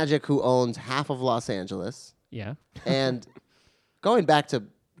money. Magic, who owns half of Los Angeles. Yeah. And going back to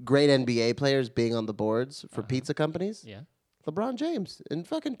great NBA players being on the boards for pizza companies, Yeah. LeBron James and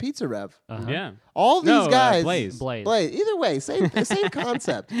fucking Pizza Rev. Uh-huh. Yeah. All these No, guys. Blaze. Either way, same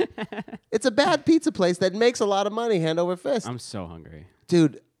concept. It's a bad pizza place that makes a lot of money hand over fist. I'm so hungry.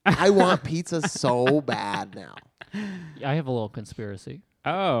 Dude, I want pizza so bad now. I have a little conspiracy.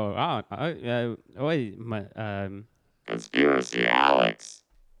 Wait, Conspiracy Alex.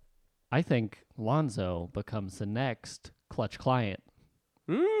 I think Lonzo becomes the next clutch client.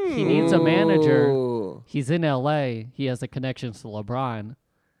 He Mm. needs a manager. Ooh. He's in LA. He has the connections to LeBron.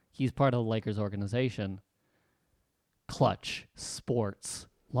 He's part of the Lakers organization. Clutch Sports.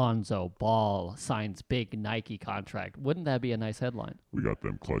 Lonzo Ball signs big Nike contract. Wouldn't that be a nice headline? We got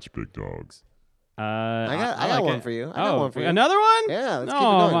them clutch big dogs. I got like one it. for you. I got one for you. Another one? Yeah, let's keep it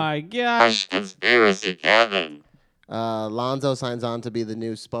Oh going. my gosh. Conspiracy Kevin. Lonzo signs on to be the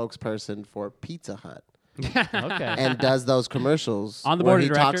new spokesperson for Pizza Hut Okay. and does those commercials On the where board he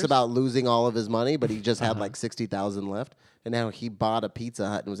of talks directors? about losing all of his money, but he just had like 60,000 left. And now he bought a Pizza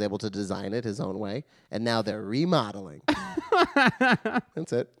Hut and was able to design it his own way. And now they're remodeling.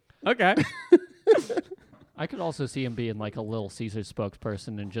 That's it. Okay. I could also see him being like a Little Caesars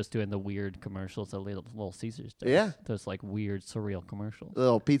spokesperson and just doing the weird commercials that Little Caesars does. Yeah. Those like weird, surreal commercials.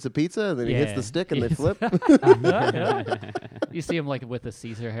 Little pizza, and then he hits Yeah. the stick and they flip. You see him like with a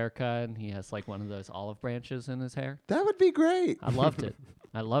Caesar haircut and he has like one of those olive branches in his hair. That would be great. I loved it.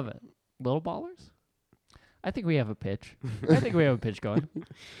 I love it. Little Ballers? I think we have a pitch. I think we have a pitch going.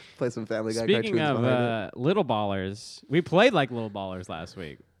 Play some Family Guy Speaking cartoons of behind it. little ballers, we played like little ballers last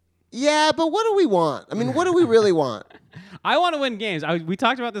week. Yeah, but what do we want? I mean, what do we really want? I want to win games. We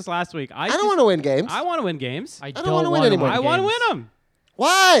talked about this last week. I don't want to win games. I want to win games. I don't wanna win wanna anymore. I want to games. win them.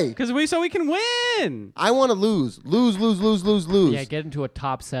 Why? Because we can win. I want to lose. Lose. Yeah, get into a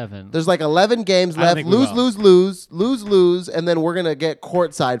top 7. There's like 11 games I don't left. think we Lose, and then we're gonna get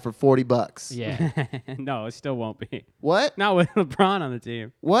courtside for $40. Yeah. No, it still won't be. What? Not with LeBron on the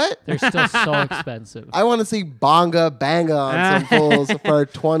team. What? They're still so expensive. I want to see Bonga Banga on some fools for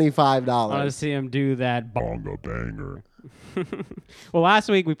 $25. I want to see him do that. Bonga banger. Well, last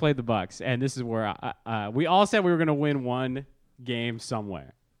week we played the Bucks, and this is where we all said we were going to win one game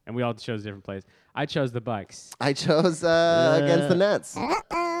somewhere, and we all chose different plays. I chose the Bucks. I chose against the Nets.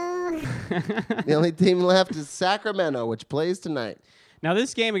 The only team left is Sacramento, which plays tonight. Now,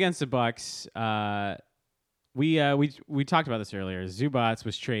 this game against the Bucks, we talked about this earlier. Zubats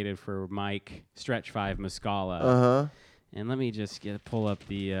was traded for Mike Stretch 5 Muscala. And let me just pull up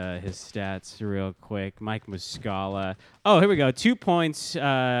the his stats real quick. Mike Muscala. Oh, here we go. 2 points.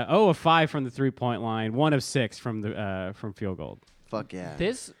 0 of 5 from the 3-point line. 1 of 6 from the from field goal. Fuck yeah.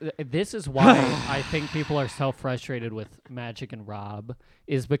 This is why I think people are so frustrated with Magic and Rob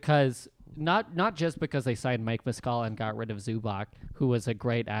is because not just because they signed Mike Muscala and got rid of Zubac, who was a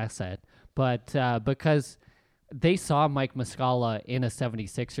great asset, but because they saw Mike Muscala in a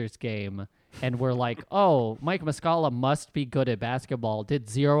 76ers game and were like, oh, Mike Muscala must be good at basketball, did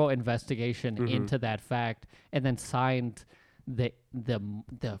zero investigation into that fact, and then signed the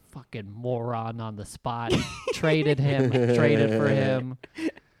fucking moron on the spot, traded for him,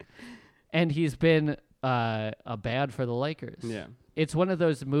 and he's been a bad for the Lakers. Yeah. It's one of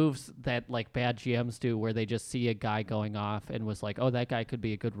those moves that like bad GMs do where they just see a guy going off and was like, oh, that guy could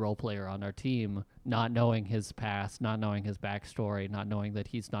be a good role player on our team, not knowing his past, not knowing his backstory, not knowing that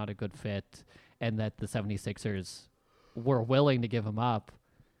he's not a good fit, and that the 76ers were willing to give him up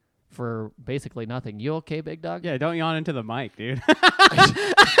for basically nothing. You okay, big dog? Yeah, don't yawn into the mic, dude. I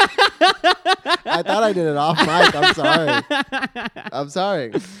thought I did it off mic. I'm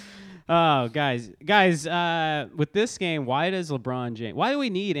sorry. Oh, guys, with this game, why do we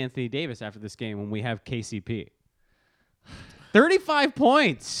need Anthony Davis after this game when we have KCP? 35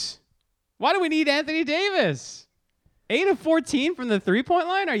 points. Why do we need Anthony Davis? 8 of 14 from the 3-point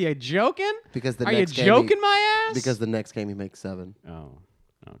line? Are you joking? Because the Are you next game joking my ass? Because the next game he makes 7. Oh,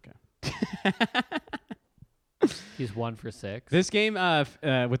 okay. He's 1 for 6. This game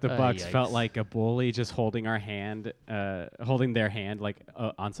with the Bucks yikes. felt like a bully just holding their hand like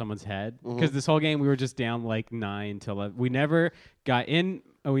on someone's head. Because this whole game we were just down like 9 to 11. We never got in.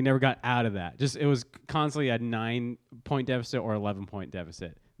 We never got out of that. It was constantly a 9-point deficit or 11-point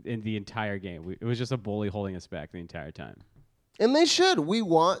deficit in the entire game. It was just a bully holding us back the entire time. And they should. We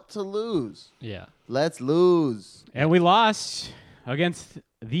want to lose. Yeah. Let's lose. And we lost against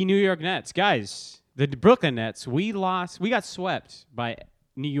the New York Nets. Guys, the Brooklyn Nets, we got swept by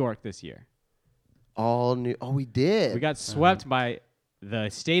New York this year. Oh, we did. We got swept by the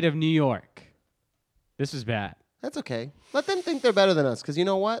state of New York. This was bad. That's okay. Let them think they're better than us, because you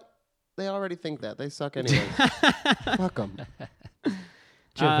know what? They already think that. They suck anyway. Fuck them.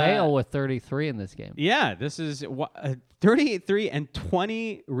 JaVale with 33 in this game. Yeah, this is 33 and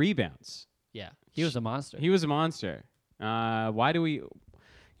 20 rebounds. Yeah. He was a monster. He was a monster. Why do we...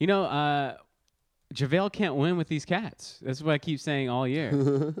 JaVale can't win with these cats. That's what I keep saying all year.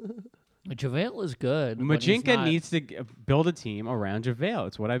 JaVale is good. but Majinka needs to build a team around JaVale.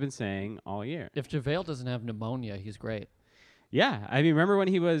 It's what I've been saying all year. If JaVale doesn't have pneumonia, he's great. Yeah. I mean, remember when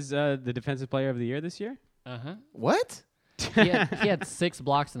he was the Defensive Player of the Year this year? Uh-huh. What? He had 6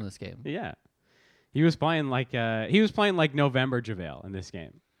 blocks in this game. Yeah. He was playing like November JaVale in this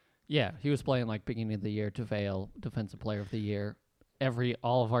game. Yeah, he was playing like beginning of the year, JaVale, Defensive Player of the Year.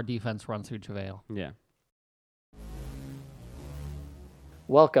 All of our defense runs through JaVale. Yeah.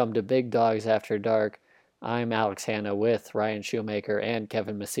 Welcome to Big Dogs After Dark. I'm Alex Hanna with Ryan Shoemaker and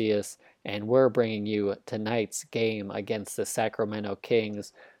Kevin Macias, and we're bringing you tonight's game against the Sacramento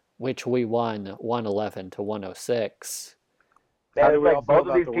Kings, which we won 111 to 106. Both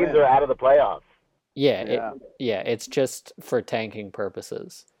of these teams are out of the playoffs. Yeah, it's just for tanking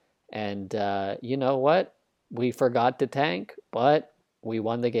purposes. And you know what? We forgot to tank, but we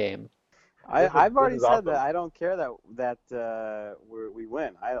won the game. I've already said that I don't care that we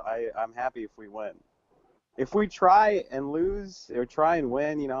win. I'm happy if we win. If we try and lose or try and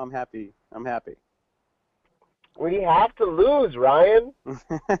win, I'm happy. I'm happy. We have to lose, Ryan.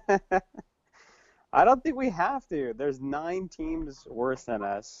 I don't think we have to. There's 9 teams worse than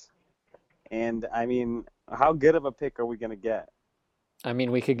us. And, I mean, how good of a pick are we going to get? I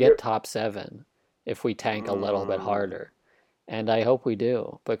mean, we could get top 7 if we tank a little bit harder. And I hope we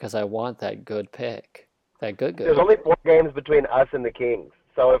do, because I want that good pick. That good. There's only 4 games between us and the Kings.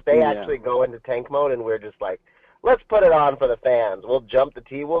 So if they actually go into tank mode and we're just like, let's put it on for the fans. We'll jump the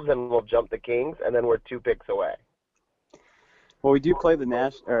T-Wolves and we'll jump the Kings, and then we're 2 picks away. Well, we do play the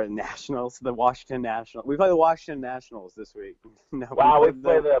Nationals, the Washington Nationals. We play the Washington Nationals this week. No, Wow, we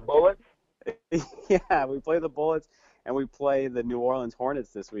play the Bullets? Yeah, we play the Bullets, and we play the New Orleans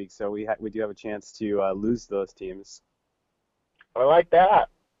Hornets this week, so we do have a chance to lose those teams. I like that.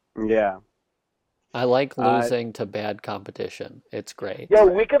 Yeah. I like losing to bad competition. It's great. Yo,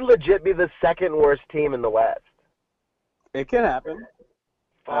 we could legit be the second worst team in the West. It can happen.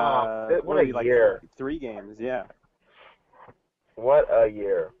 What a year. 3 games, yeah. What a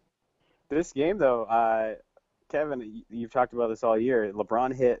year. This game, though, Kevin, you've talked about this all year.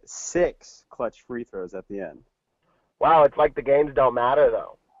 LeBron hit 6 clutch free throws at the end. Wow, it's like the games don't matter,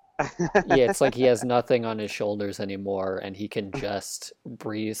 though. Yeah, it's like he has nothing on his shoulders anymore, and he can just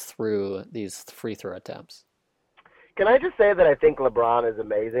breeze through these free throw attempts. Can I just say that I think LeBron is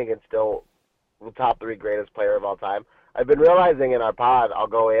amazing and still the top 3 greatest player of all time? I've been realizing in our pod, I'll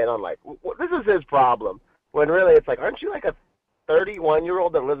go in on like, this is his problem. When really it's like, aren't you like a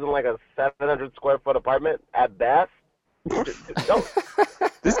 31-year-old that lives in like a 700 square foot apartment at best? Don't.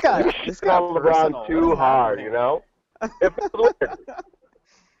 This guy LeBron too hard, you know? It feels weird.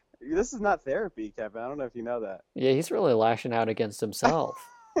 This is not therapy, Kevin. I don't know if you know that. Yeah, he's really lashing out against himself.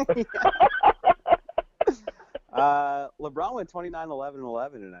 LeBron went 29, 11, and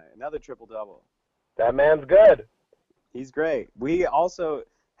 11 tonight. Another triple-double. That man's good. He's great. We also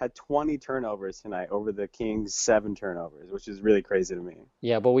had 20 turnovers tonight over the Kings' 7 turnovers, which is really crazy to me.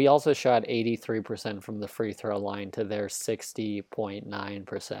 Yeah, but we also shot 83% from the free throw line to their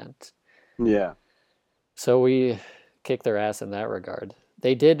 60.9%. Yeah. So we kicked their ass in that regard.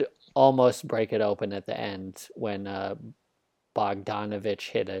 They did almost break it open at the end when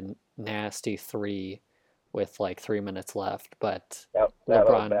Bogdanovich hit a nasty 3 with like 3 minutes left, but Yep,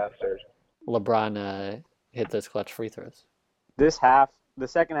 LeBron hit those clutch free throws. The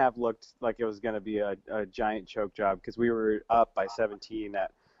second half looked like it was going to be a giant choke job because we were up by 17 at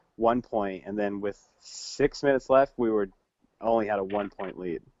one point, and then with 6 minutes left, we only had a 1-point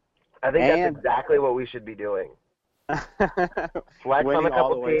lead. I think that's exactly what we should be doing. Flex on a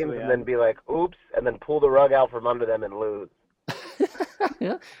couple teams and then be like, oops, and then pull the rug out from under them and lose.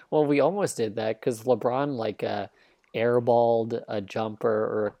 Yeah, well, we almost did that because LeBron airballed a jumper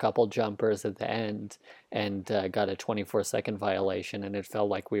or a couple jumpers at the end and got a 24-second violation, and it felt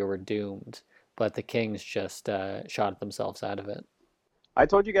like we were doomed. But the Kings just shot themselves out of it. I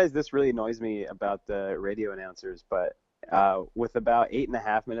told you guys this really annoys me about the radio announcers, but with about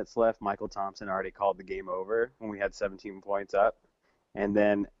 8.5 minutes left, Michael Thompson already called the game over when we had 17 points up. And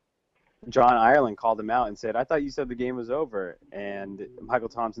then John Ireland called him out and said, I thought you said the game was over. And Michael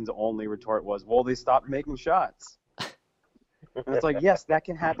Thompson's only retort was, well, they stopped making shots. And it's like, yes, that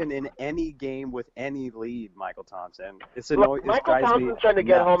can happen in any game with any lead, Michael Thompson. Michael Thompson's trying to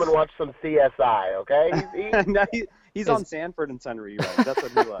get home and watch some CSI, okay? No, he's on Sanford and Son reruns. That's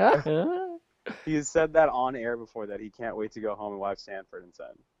what he loves. He's said that on air before that he can't wait to go home and watch Sanford and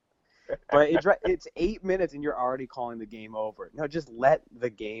Son. But it's 8 minutes and you're already calling the game over. No, just let the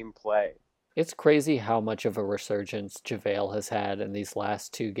game play. It's crazy how much of a resurgence JaVale has had in these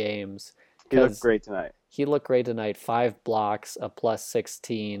last 2 games. He looked great tonight. 5 blocks, a plus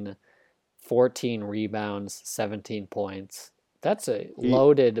 16, 14 rebounds, 17 points. That's a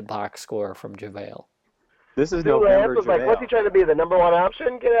loaded box score from JaVale. This is November was like, what's he trying to be, the number 1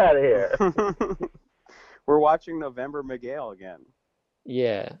 option? Get out of here. We're watching November McGale again.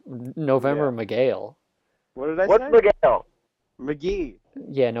 Yeah, November McGale. What did I say? What's McGale? McGee.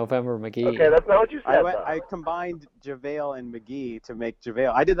 Yeah, November McGee. Okay, that's not what you said. I combined JaVale and McGee to make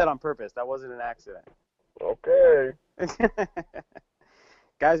JaVale. I did that on purpose. That wasn't an accident. Okay.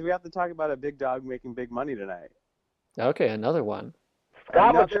 Guys, we have to talk about a big dog making big money tonight. Okay, another one.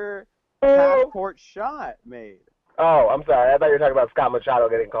 Another half-court shot made. Oh, I'm sorry. I thought you were talking about Scott Machado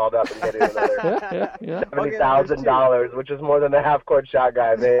getting called up and getting another $70,000, which is more than the half-court shot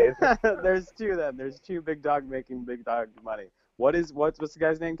guy made. There's 2 then. There's 2 big dog making big dog money. What's the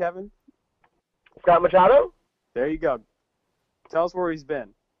guy's name, Kevin? Scott Machado? There you go. Tell us where he's been.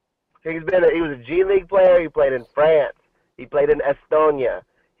 He was a G League player. He played in France. He played in Estonia.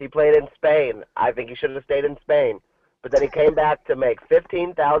 He played in Spain. I think he should have stayed in Spain. But then he came back to make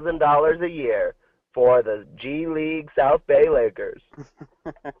 $15,000 a year for the G League South Bay Lakers.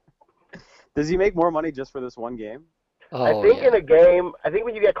 Does he make more money just for this one game? Oh, I think in a game,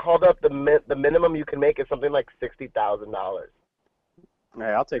 when you get called up, the minimum you can make is something like $60,000. All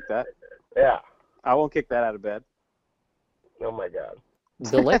right, I'll take that. Yeah. I won't kick that out of bed. Oh, my God.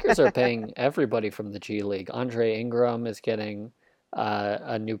 The Lakers are paying everybody from the G League. Andre Ingram is getting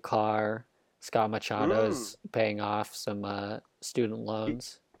a new car. Scott Machado's paying off some student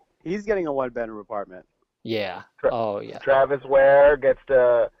loans. He's getting a one-bedroom apartment. Yeah. Oh, yeah. Travis Ware gets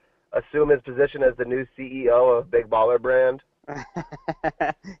to assume his position as the new CEO of Big Baller Brand.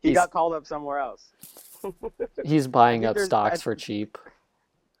 He got called up somewhere else. He's buying up stocks for cheap.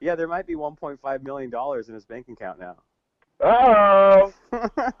 Yeah, there might be $1.5 million in his bank account now. Uh-oh!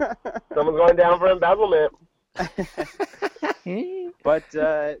 Someone's going down for embezzlement. But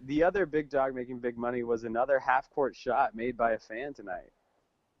the other big dog making big money was another half-court shot made by a fan tonight.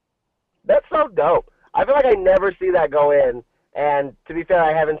 That's so dope. I feel like I never see that go in, and to be fair,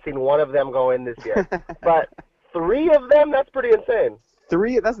 I haven't seen one of them go in this year. But 3 of them, that's pretty insane.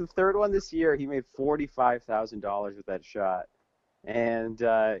 3, that's the third one this year. He made $45,000 with that shot. And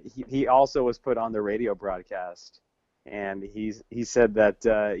he also was put on the radio broadcast. And he said that,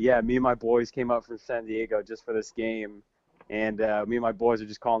 me and my boys came up from San Diego just for this game. And me and my boys are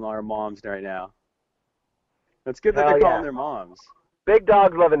just calling our moms right now. It's good that they're calling their moms. Big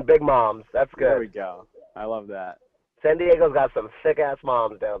dogs loving big moms. That's good. There we go. I love that. San Diego's got some sick-ass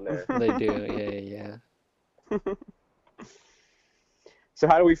moms down there. They do, yeah. So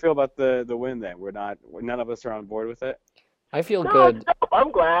how do we feel about the win then? None of us are on board with it? I feel good.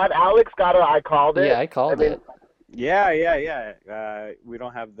 I'm glad. Alex got it. I called it. Yeah, I called it. Yeah. We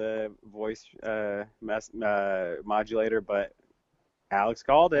don't have the voice modulator, but Alex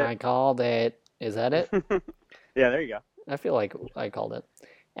called it. I called it. Is that it? Yeah, there you go. I feel like I called it.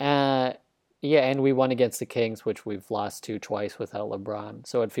 Yeah, and we won against the Kings, which we've lost to twice without LeBron.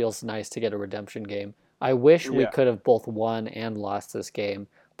 So it feels nice to get a redemption game. I wish we could have both won and lost this game,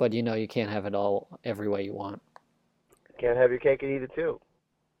 but you can't have it all every way you want. Can't have your cake and eat it too.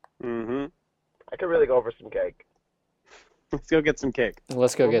 Mm-hmm. I could really go for some cake. Let's go get some cake.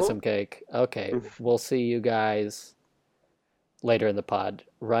 Let's go get some cake. Okay, we'll see you guys later in the pod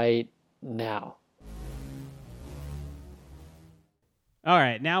right now. All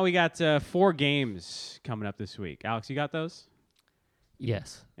right, now we got 4 games coming up this week. Alex, you got those?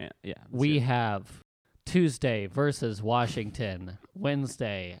 Yes. Yeah. We have Tuesday versus Washington,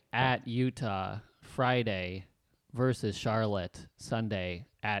 Wednesday at Utah, Friday versus Charlotte, Sunday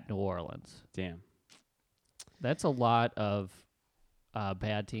at New Orleans. Damn. That's a lot of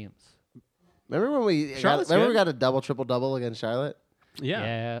bad teams. Remember when we got a double triple double against Charlotte?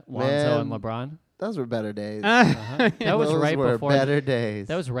 Yeah, Lonzo and LeBron. Those were better days. That was Those right were before better days.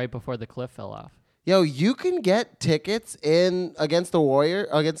 That was right before the cliff fell off. Yo, you can get tickets against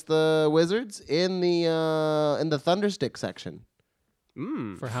the Wizards in the Thunderstick section.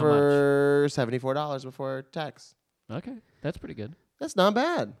 For how for $74 before tax. much? Okay, that's pretty good. That's not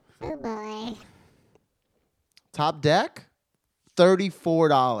bad. Oh boy. Top deck,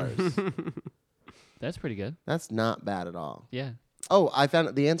 $34. That's pretty good. That's not bad at all. Yeah. Oh, I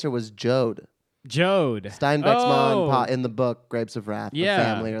found the answer was Jode. Jode. Steinbeck's mom in the book Grapes of Wrath. Yeah. The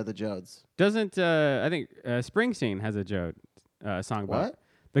family are the Jodes. Doesn't I think Springsteen has a Jode song about What?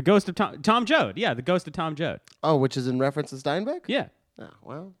 the ghost of Tom Jode. Yeah, the ghost of Tom Jode. Oh, which is in reference to Steinbeck? Yeah. Oh,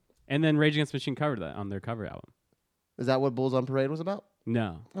 well. And then Rage Against the Machine covered that on their cover album. Is that what Bulls on Parade was about?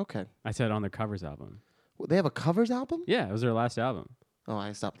 No. Okay. I said on their covers album. Well, they have a covers album? Yeah, it was their last album. Oh,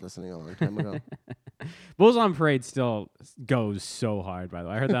 I stopped listening a long time ago. Bulls on Parade still goes so hard, by the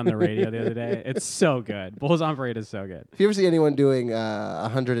way. I heard that on the radio the other day. It's so good. Bulls on Parade is so good. If you ever see anyone doing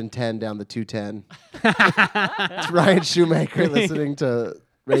 110 down the 210, it's Ryan Shoemaker listening to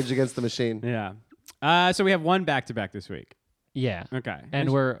Rage Against the Machine. Yeah. So we have one back-to-back this week. Yeah. Okay. And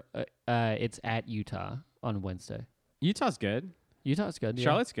it's at Utah on Wednesday. Utah's good. Utah's good. Yeah.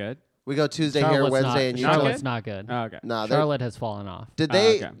 Charlotte's good. We go Tuesday here, Wednesday in Utah. Charlotte's not good. Oh, okay. Nah, Charlotte has fallen off. Did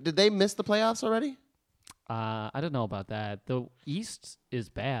they miss the playoffs already? I don't know about that. The East is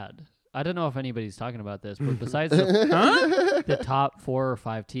bad. I don't know if anybody's talking about this, but besides the top 4 or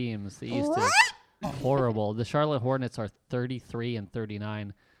 5 teams, the East is horrible. The Charlotte Hornets are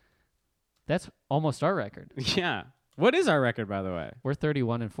 33-39. That's almost our record. Yeah. What is our record, by the way? We're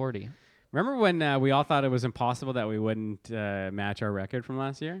 31-40. Remember when we all thought it was impossible that we wouldn't match our record from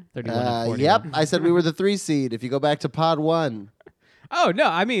last year? 31-40. Yep. I said we were the 3 seed. If you go back to pod 1. Oh, no.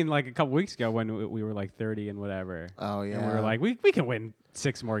 I mean, like a couple weeks ago when we were like 30 and whatever. Oh, yeah. And we were like, we can win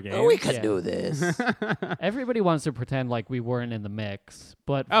 6 more games. Oh, we could do this. Everybody wants to pretend like we weren't in the mix,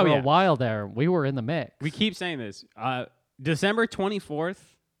 but for a while there, we were in the mix. We keep saying this. December 24th,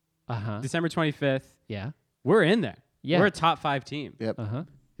 December 25th. Yeah. We're in there. Yeah. We're a top 5 team. Yep.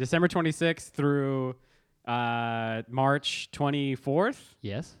 December 26th through March 24th.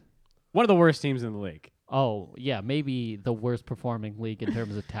 Yes. One of the worst teams in the league. Oh, yeah, maybe the worst performing league in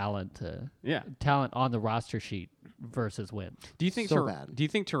terms of talent. Yeah. Talent on the roster sheet. versus win. Do you think So bad. Do you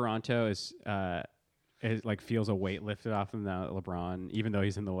think Toronto is like feels a weight lifted off them now that LeBron, even though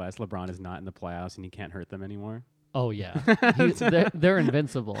he's in the West, LeBron is not in the playoffs and he can't hurt them anymore? Oh yeah, they're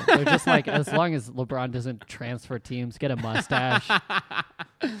invincible. They're just like, as long as LeBron doesn't transfer teams, get a mustache,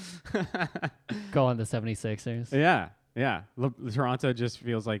 go on the 76ers. Yeah. Toronto just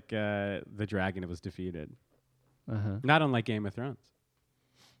feels like the dragon was defeated. Not unlike Game of Thrones.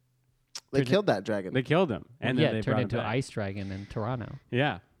 They killed that dragon. They killed him, and then they turned brought into him back. Ice Dragon in Toronto.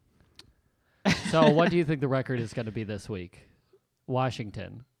 Yeah. So what do you think the record is going to be this week?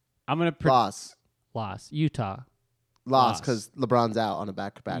 Washington I'm gonna Loss. Utah. Loss because LeBron's out on a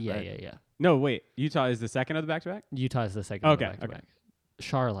back-to-back, Yeah, right? yeah. No, wait. Utah is the second of the back-to-back? Utah is the second. Okay, of the back-to-back.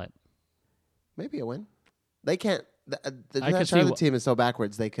 Charlotte. Maybe a win. They can't. I That could see Charlotte team is so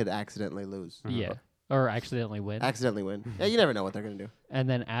backwards, they could accidentally lose. Yeah, or accidentally win. Accidentally win. Yeah, you never know what they're going to do. And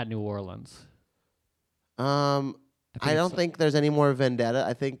then at New Orleans. I don't think there's any more vendetta.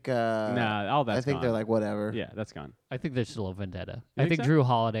 I think. All that's I think gone. they're like whatever. Yeah, that's gone. I think there's still a vendetta. You I think think so? Drew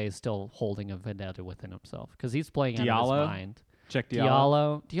Holiday is still holding a vendetta within himself because he's playing out of Diallo? his mind. Check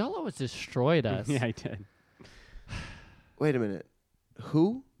Diallo. Diallo has destroyed us. Yeah, I did. Wait a minute.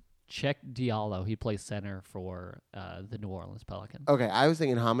 Who? Check Diallo. He plays center for the New Orleans Pelicans. Okay, I was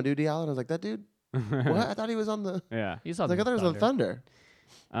thinking Hamidou Diallo, and I was like, that dude. What? I thought he was on the. Yeah. He's I on was like, I thought he was on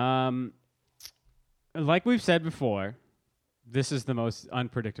Thunder. Like we've said before, this is the most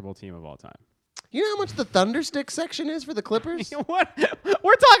unpredictable team of all time. You know how much the Thunderstick section is for the Clippers? What?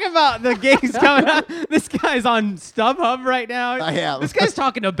 We're talking about the games coming up. This guy's on StubHub right now. Yeah. This guy's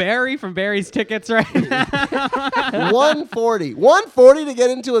talking to Barry from Barry's Tickets right now. 140. 140 to get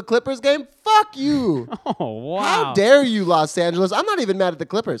into a Clippers game? Fuck you. Oh, wow. How dare you, Los Angeles? I'm not even mad at the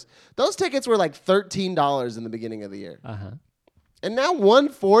Clippers. Those tickets were like $13 in the beginning of the year. And now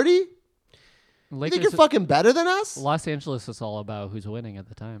 140? You think you're fucking better than us? Los Angeles is all about who's winning at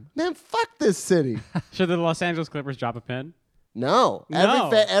the time. Man, fuck this city. Should the Los Angeles Clippers drop a pin? No. No.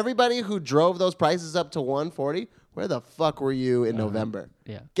 Everybody who drove those prices up to 140, where the fuck were you in November?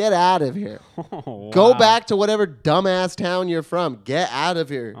 Yeah. Get out of here. Oh, Go wow. back to whatever dumbass town you're from. Get out of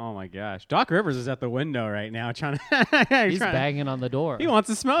here. Oh, my gosh. Doc Rivers is at the window right now trying to... He's banging on the door. He wants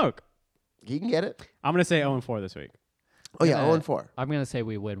to smoke. He can get it. I'm going to say 0-4 this week. Oh, yeah, 0-4. I'm going to say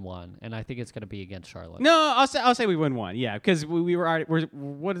we win one, and I think it's going to be against Charlotte. No, I'll say we win one. Yeah, because we were already...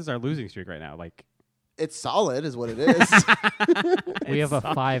 what is our losing streak right now? Like... It's solid is what it is. We have a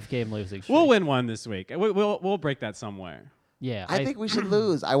 5-game losing streak. We'll win one this week. We'll break that somewhere. Yeah. I think we should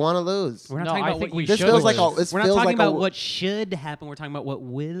lose. I want to lose. We're not No, talking I about think what we you This should feels like lose. this We're not feels talking like about a, what should happen. We're talking about what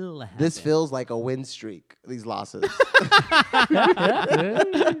will happen. This feels like a win streak. These losses.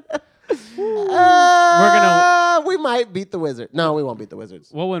 We might beat the Wizards. No, we won't beat the Wizards.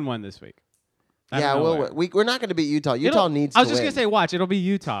 We'll win one this week. Yeah, we're not going to beat Utah. Utah needs. I was to just win. gonna say, watch. It'll be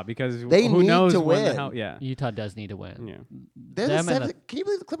Utah because They who need knows to when the win. hell? Yeah. Utah does need to win. Yeah. They're the Them and seventh. Can you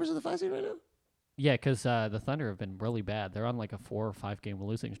believe the Clippers are the 5 seed right now? Yeah, because the Thunder have been really bad. They're on like a 4 or 5 game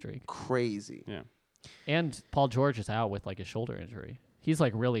losing streak. Crazy. Yeah. And Paul George is out with like a shoulder injury. He's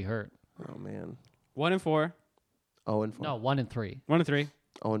like really hurt. Oh man. 1-4. 0-4. No, 1-3. 1-3.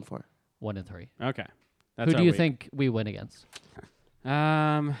 0-4. 1-3. Okay. That's Who our do you week. think we win against?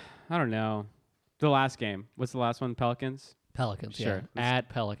 I don't know. The last game. What's the last one? Pelicans. Pelicans. Sure. Yeah. At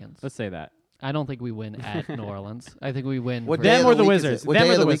Pelicans. Let's say that. I don't think we win at New Orleans. I think we win. What for- day Them of or the the week is Wizards. it? What Them day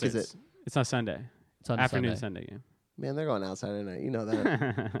or of the the week Wizards. is it? It's on Sunday. It's on Afternoon Sunday. Sunday game. Man, they're going out Saturday night. You know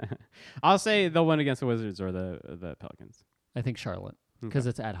that. I'll say they'll win against the Wizards or the Pelicans. I think Charlotte because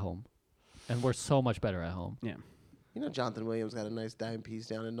it's at home, and we're so much better at home. Yeah. You know Jonathan Williams got a nice dime piece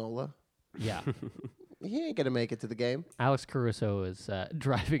down in NOLA. Yeah. He ain't gonna make it to the game. Alex Caruso is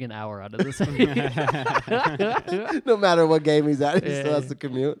driving an hour out of the city. No matter what game he's at, he still Yeah. has to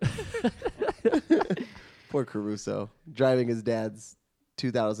commute. Poor Caruso, driving his dad's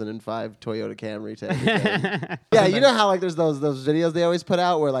 2005 Toyota Camry to every game. Yeah, you know how like there's those videos they always put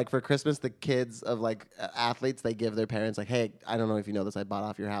out where like for Christmas the kids of like athletes they give their parents like, hey, I don't know if you know this, I bought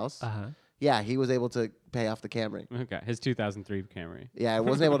off your house. Yeah, he was able to pay off the Camry. Okay. His 2003 Camry. Yeah, I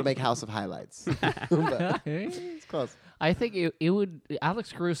wasn't able to make House of Highlights. But it's close. I think it would.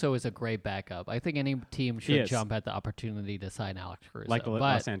 Alex Caruso is a great backup. I think any team He should is. jump at the opportunity to sign Alex Caruso. Like the but,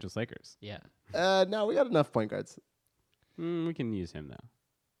 Los Angeles Lakers. Yeah. No, we got enough point guards. We can use him though.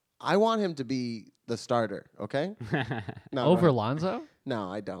 I want him to be the starter, okay? No, Over no. Lonzo?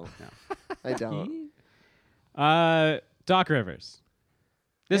 No, I don't. I don't. Doc Rivers.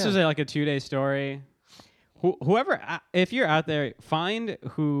 This Yeah. was like a 2-day story. Whoever, if you're out there, find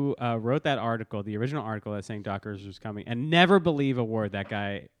who wrote that article, the original article that's saying Doc Rivers was coming, and never believe a word that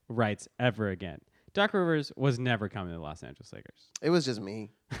guy writes ever again. Doc Rivers was never coming to the Los Angeles Lakers. It was just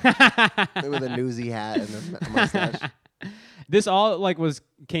me with a newsy hat and a mustache. This all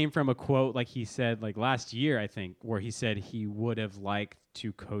came from a quote he said last year, I think, where he said he would have liked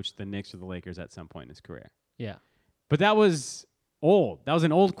to coach the Knicks or the Lakers at some point in his career. Yeah. But that was old. That was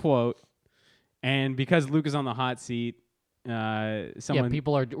an old quote. And because Luke is on the hot seat,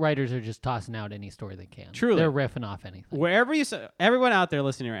 writers are just tossing out any story they can. Truly. They're riffing off anything. Wherever you saw, everyone out there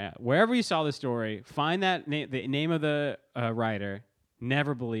listening right now, wherever you saw the story, find that the name of the writer.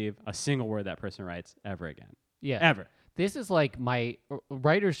 Never believe a single word that person writes ever again. Yeah. Ever. This is my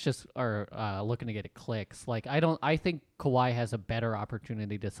writers just are looking to get clicks. I think Kawhi has a better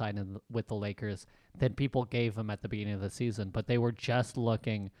opportunity to sign with the Lakers than people gave him at the beginning of the season, but they were just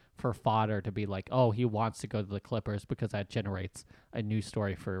looking for fodder to be like, oh, he wants to go to the Clippers because that generates a news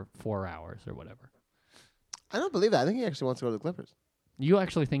story for 4 hours or whatever. I don't believe that. I think he actually wants to go to the Clippers. You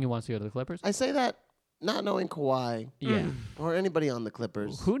actually think he wants to go to the Clippers? I say that not knowing Kawhi. Yeah. Or anybody on the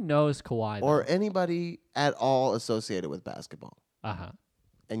Clippers. Who knows Kawhi? Or anybody at all associated with basketball. Uh-huh.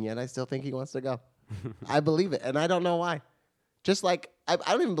 And yet I still think he wants to go. I believe it, and I don't know why. Just like, I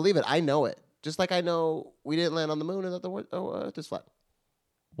don't even believe it. I know it. Just like I know we didn't land on the moon and that the Earth is flat.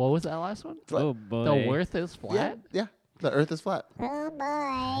 What was that last one? Flat. Oh, boy. The Earth is flat? Yeah. The Earth is flat. Oh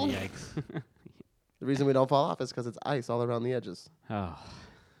boy. Yikes. The reason we don't fall off is because it's ice all around the edges. Oh.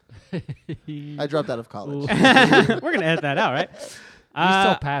 I dropped out of college. We're going to edit that out, right? You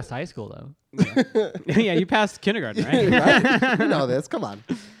still passed high school, though. Yeah, you passed kindergarten, right? Right? You know this. Come on.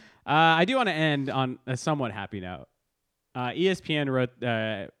 I do want to end on a somewhat happy note.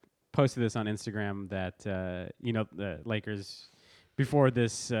 ESPN posted this on Instagram that the Lakers before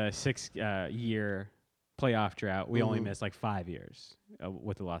this 6-year playoff drought, we only missed 5 years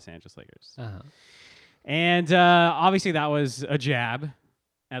with the Los Angeles Lakers, and obviously that was a jab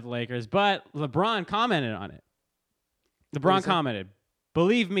at the Lakers. But LeBron commented on it. LeBron commented,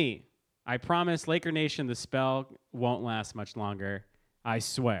 "Believe me, I promise Laker Nation the spell won't last much longer. I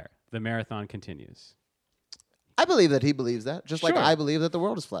swear, the marathon continues." I believe that he believes that, just like Sure. I believe that the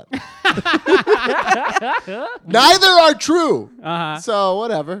world is flat. Neither are true. So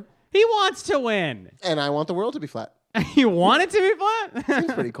whatever. He wants to win. And I want the world to be flat. You want it to be flat?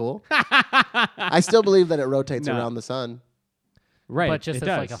 Seems pretty cool. I still believe that it rotates No. around the sun. Right. But just it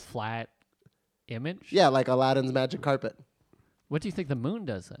as does. a flat image? Yeah, like Aladdin's magic carpet. What do you think the moon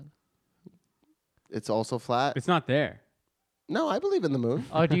does then? It's also flat. It's not there. No, I believe in the moon.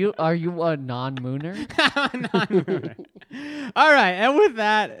 Oh, are you a non-mooner? All right, and with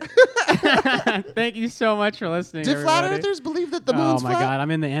that, thank you so much for listening. Do flat everybody. earthers believe that the moon's Oh my flat? God,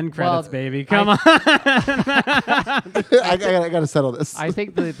 I'm in the end credits, Well, baby. Come on. I gotta settle this. I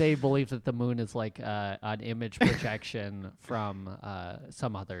think that they believe that the moon is like an image projection from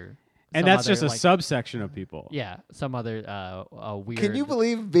some other. And some that's other, just a like, subsection of people. Yeah, some other weird. Can you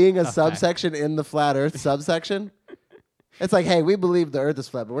believe being a effect. subsection in the flat earth subsection? It's like, hey, we believe the earth is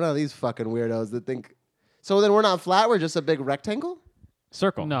flat, but we're not these fucking weirdos that think. So then we're not flat, we're just a big rectangle?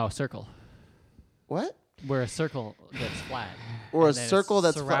 Circle. No, circle. What? We're a circle that's flat. Or a And then it's circle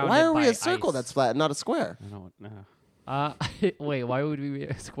that's flat. Why are we a surrounded by circle ice. that's flat and not a square? I don't know. Wait, why would we be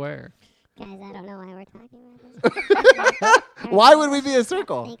a square? Guys, I don't know why we're talking about this. Why would we be a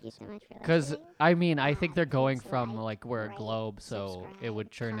circle? Thank you so much for Because listening. I think they're going from like we're a globe, so it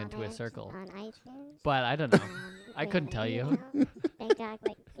would turn into a circle. On iTunes. But I don't know. I couldn't tell you. Big Dog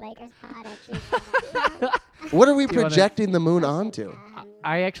Lakers Pod at gmail.com. What are we Do you wanna- projecting the moon onto?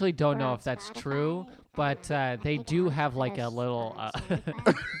 I actually don't know if that's true, but they do have like a little,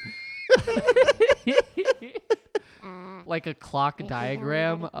 like a clock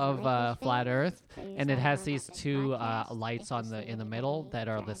diagram of flat Earth, and it has these two lights in the middle that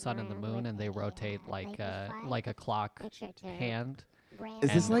are the sun and the moon, and they rotate like a clock hand.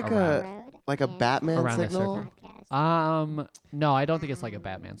 Is this And like around- a Batman Around a signal? circle. No, I don't think it's like a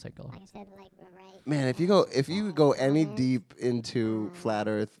Batman signal. Man, if you go any deep into flat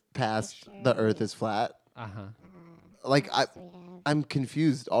Earth past the Earth is flat, like I'm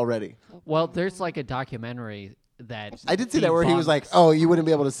confused already. Well, there's like a documentary that I did see that where he was like, debunks- "Oh, you wouldn't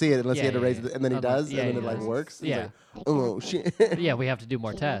be able to see it unless you Yeah, had to yeah, raise yeah. it," and then he does, Yeah, and then he it like does. works. He's Yeah. like, "Oh shit." Yeah, we have to do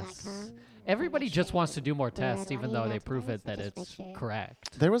more tests. Everybody just wants to do more tests, even though they prove it that it's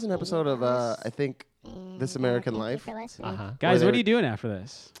correct. There was an episode of I think This American Life. Guys, Where what are you doing after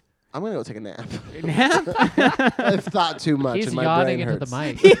this? I'm gonna go take a nap. Nap? I've thought too much, He's and my yawning brain into hurts. the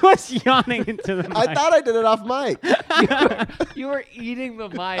mic. He was yawning into the mic. I thought I did it off mic. You were eating the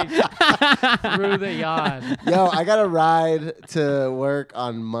mic through the yawn. Yo, I got a ride to work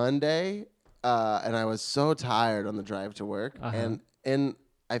on Monday, and I was so tired on the drive to work. And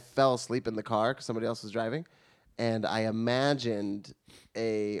I fell asleep in the car because somebody else was driving, and I imagined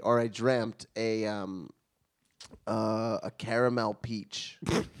I dreamt a caramel peach.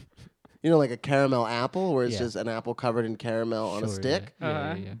 Like a caramel apple, where it's just an apple covered in caramel on a stick,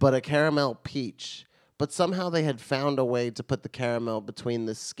 Yeah. but a caramel peach. But somehow they had found a way to put the caramel between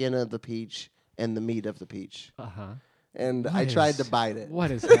the skin of the peach and the meat of the peach. And I tried to bite it. What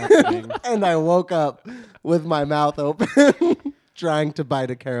is happening? And I woke up with my mouth open, trying to bite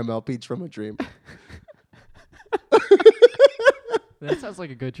a caramel peach from a dream. That sounds like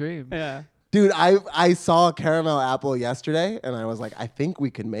a good dream. Yeah. Dude, I saw a caramel apple yesterday, and I was like, I think we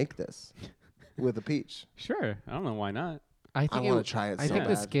can make this with a peach. Sure. I don't know why not. I think wanna try it I so think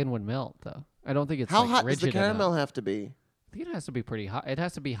the bad. skin would melt though. I don't think it's How like hot does rigid the caramel enough. have to be? I think it has to be pretty hot. It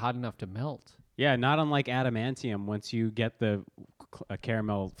has to be hot enough to melt. Yeah, not unlike adamantium. Once you get the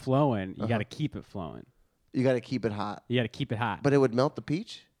caramel flowing, you got to keep it flowing. You got to keep it hot. You got to keep it hot. But it would melt the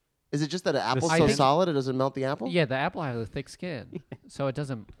peach? Is it just that an apple's I so think- solid it doesn't melt the apple? Yeah, the apple has a thick skin, so it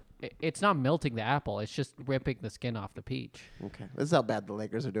doesn't. It's not melting the apple. It's just ripping the skin off the peach. Okay. This is how bad the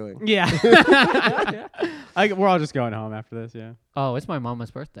Lakers are doing. Yeah. We're all just going home after this, yeah. Oh, it's my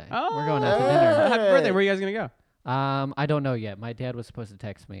mama's birthday. Oh, We're going out to dinner. Happy birthday. Where are you guys going to go? I don't know yet. My dad was supposed to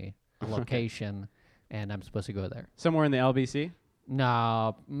text me a location, and I'm supposed to go there. Somewhere in the LBC?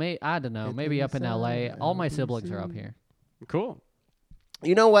 No, I don't know. Maybe up in LA. All my siblings are up here. Cool.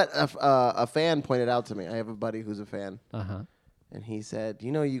 You know what a fan pointed out to me? I have a buddy who's a fan. Uh-huh. And he said,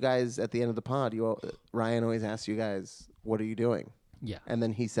 you guys, at the end of the pod, Ryan always asks you guys, what are you doing? Yeah. And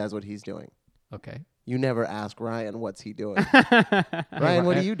then he says what he's doing. Okay. You never ask Ryan, what's he doing? Ryan,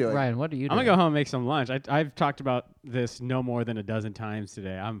 what are you doing? Ryan, what are you doing? I'm going to go home and make some lunch. I've talked about this no more than a dozen times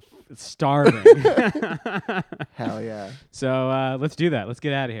today. I'm starving. Hell yeah. So let's do that. Let's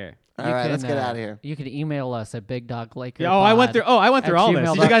get out of here. All right, let's get out of here. You can email us at bigdoglaker. Yeah, I went through all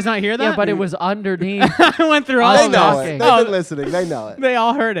this. Did you guys not hear that? Yeah, but it was underneath. I went through all They of know this. it. talking. They've been listening. They know it. They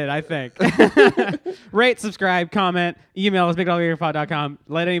all heard it, I think. Rate, subscribe, comment, email us, bigdoglakerpod.com.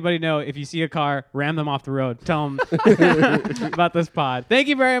 Let anybody know if you see a car, ram them off the road. Tell them about this pod. Thank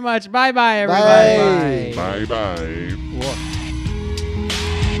you very much. Bye-bye, everybody. Bye. Bye bye. Whoa.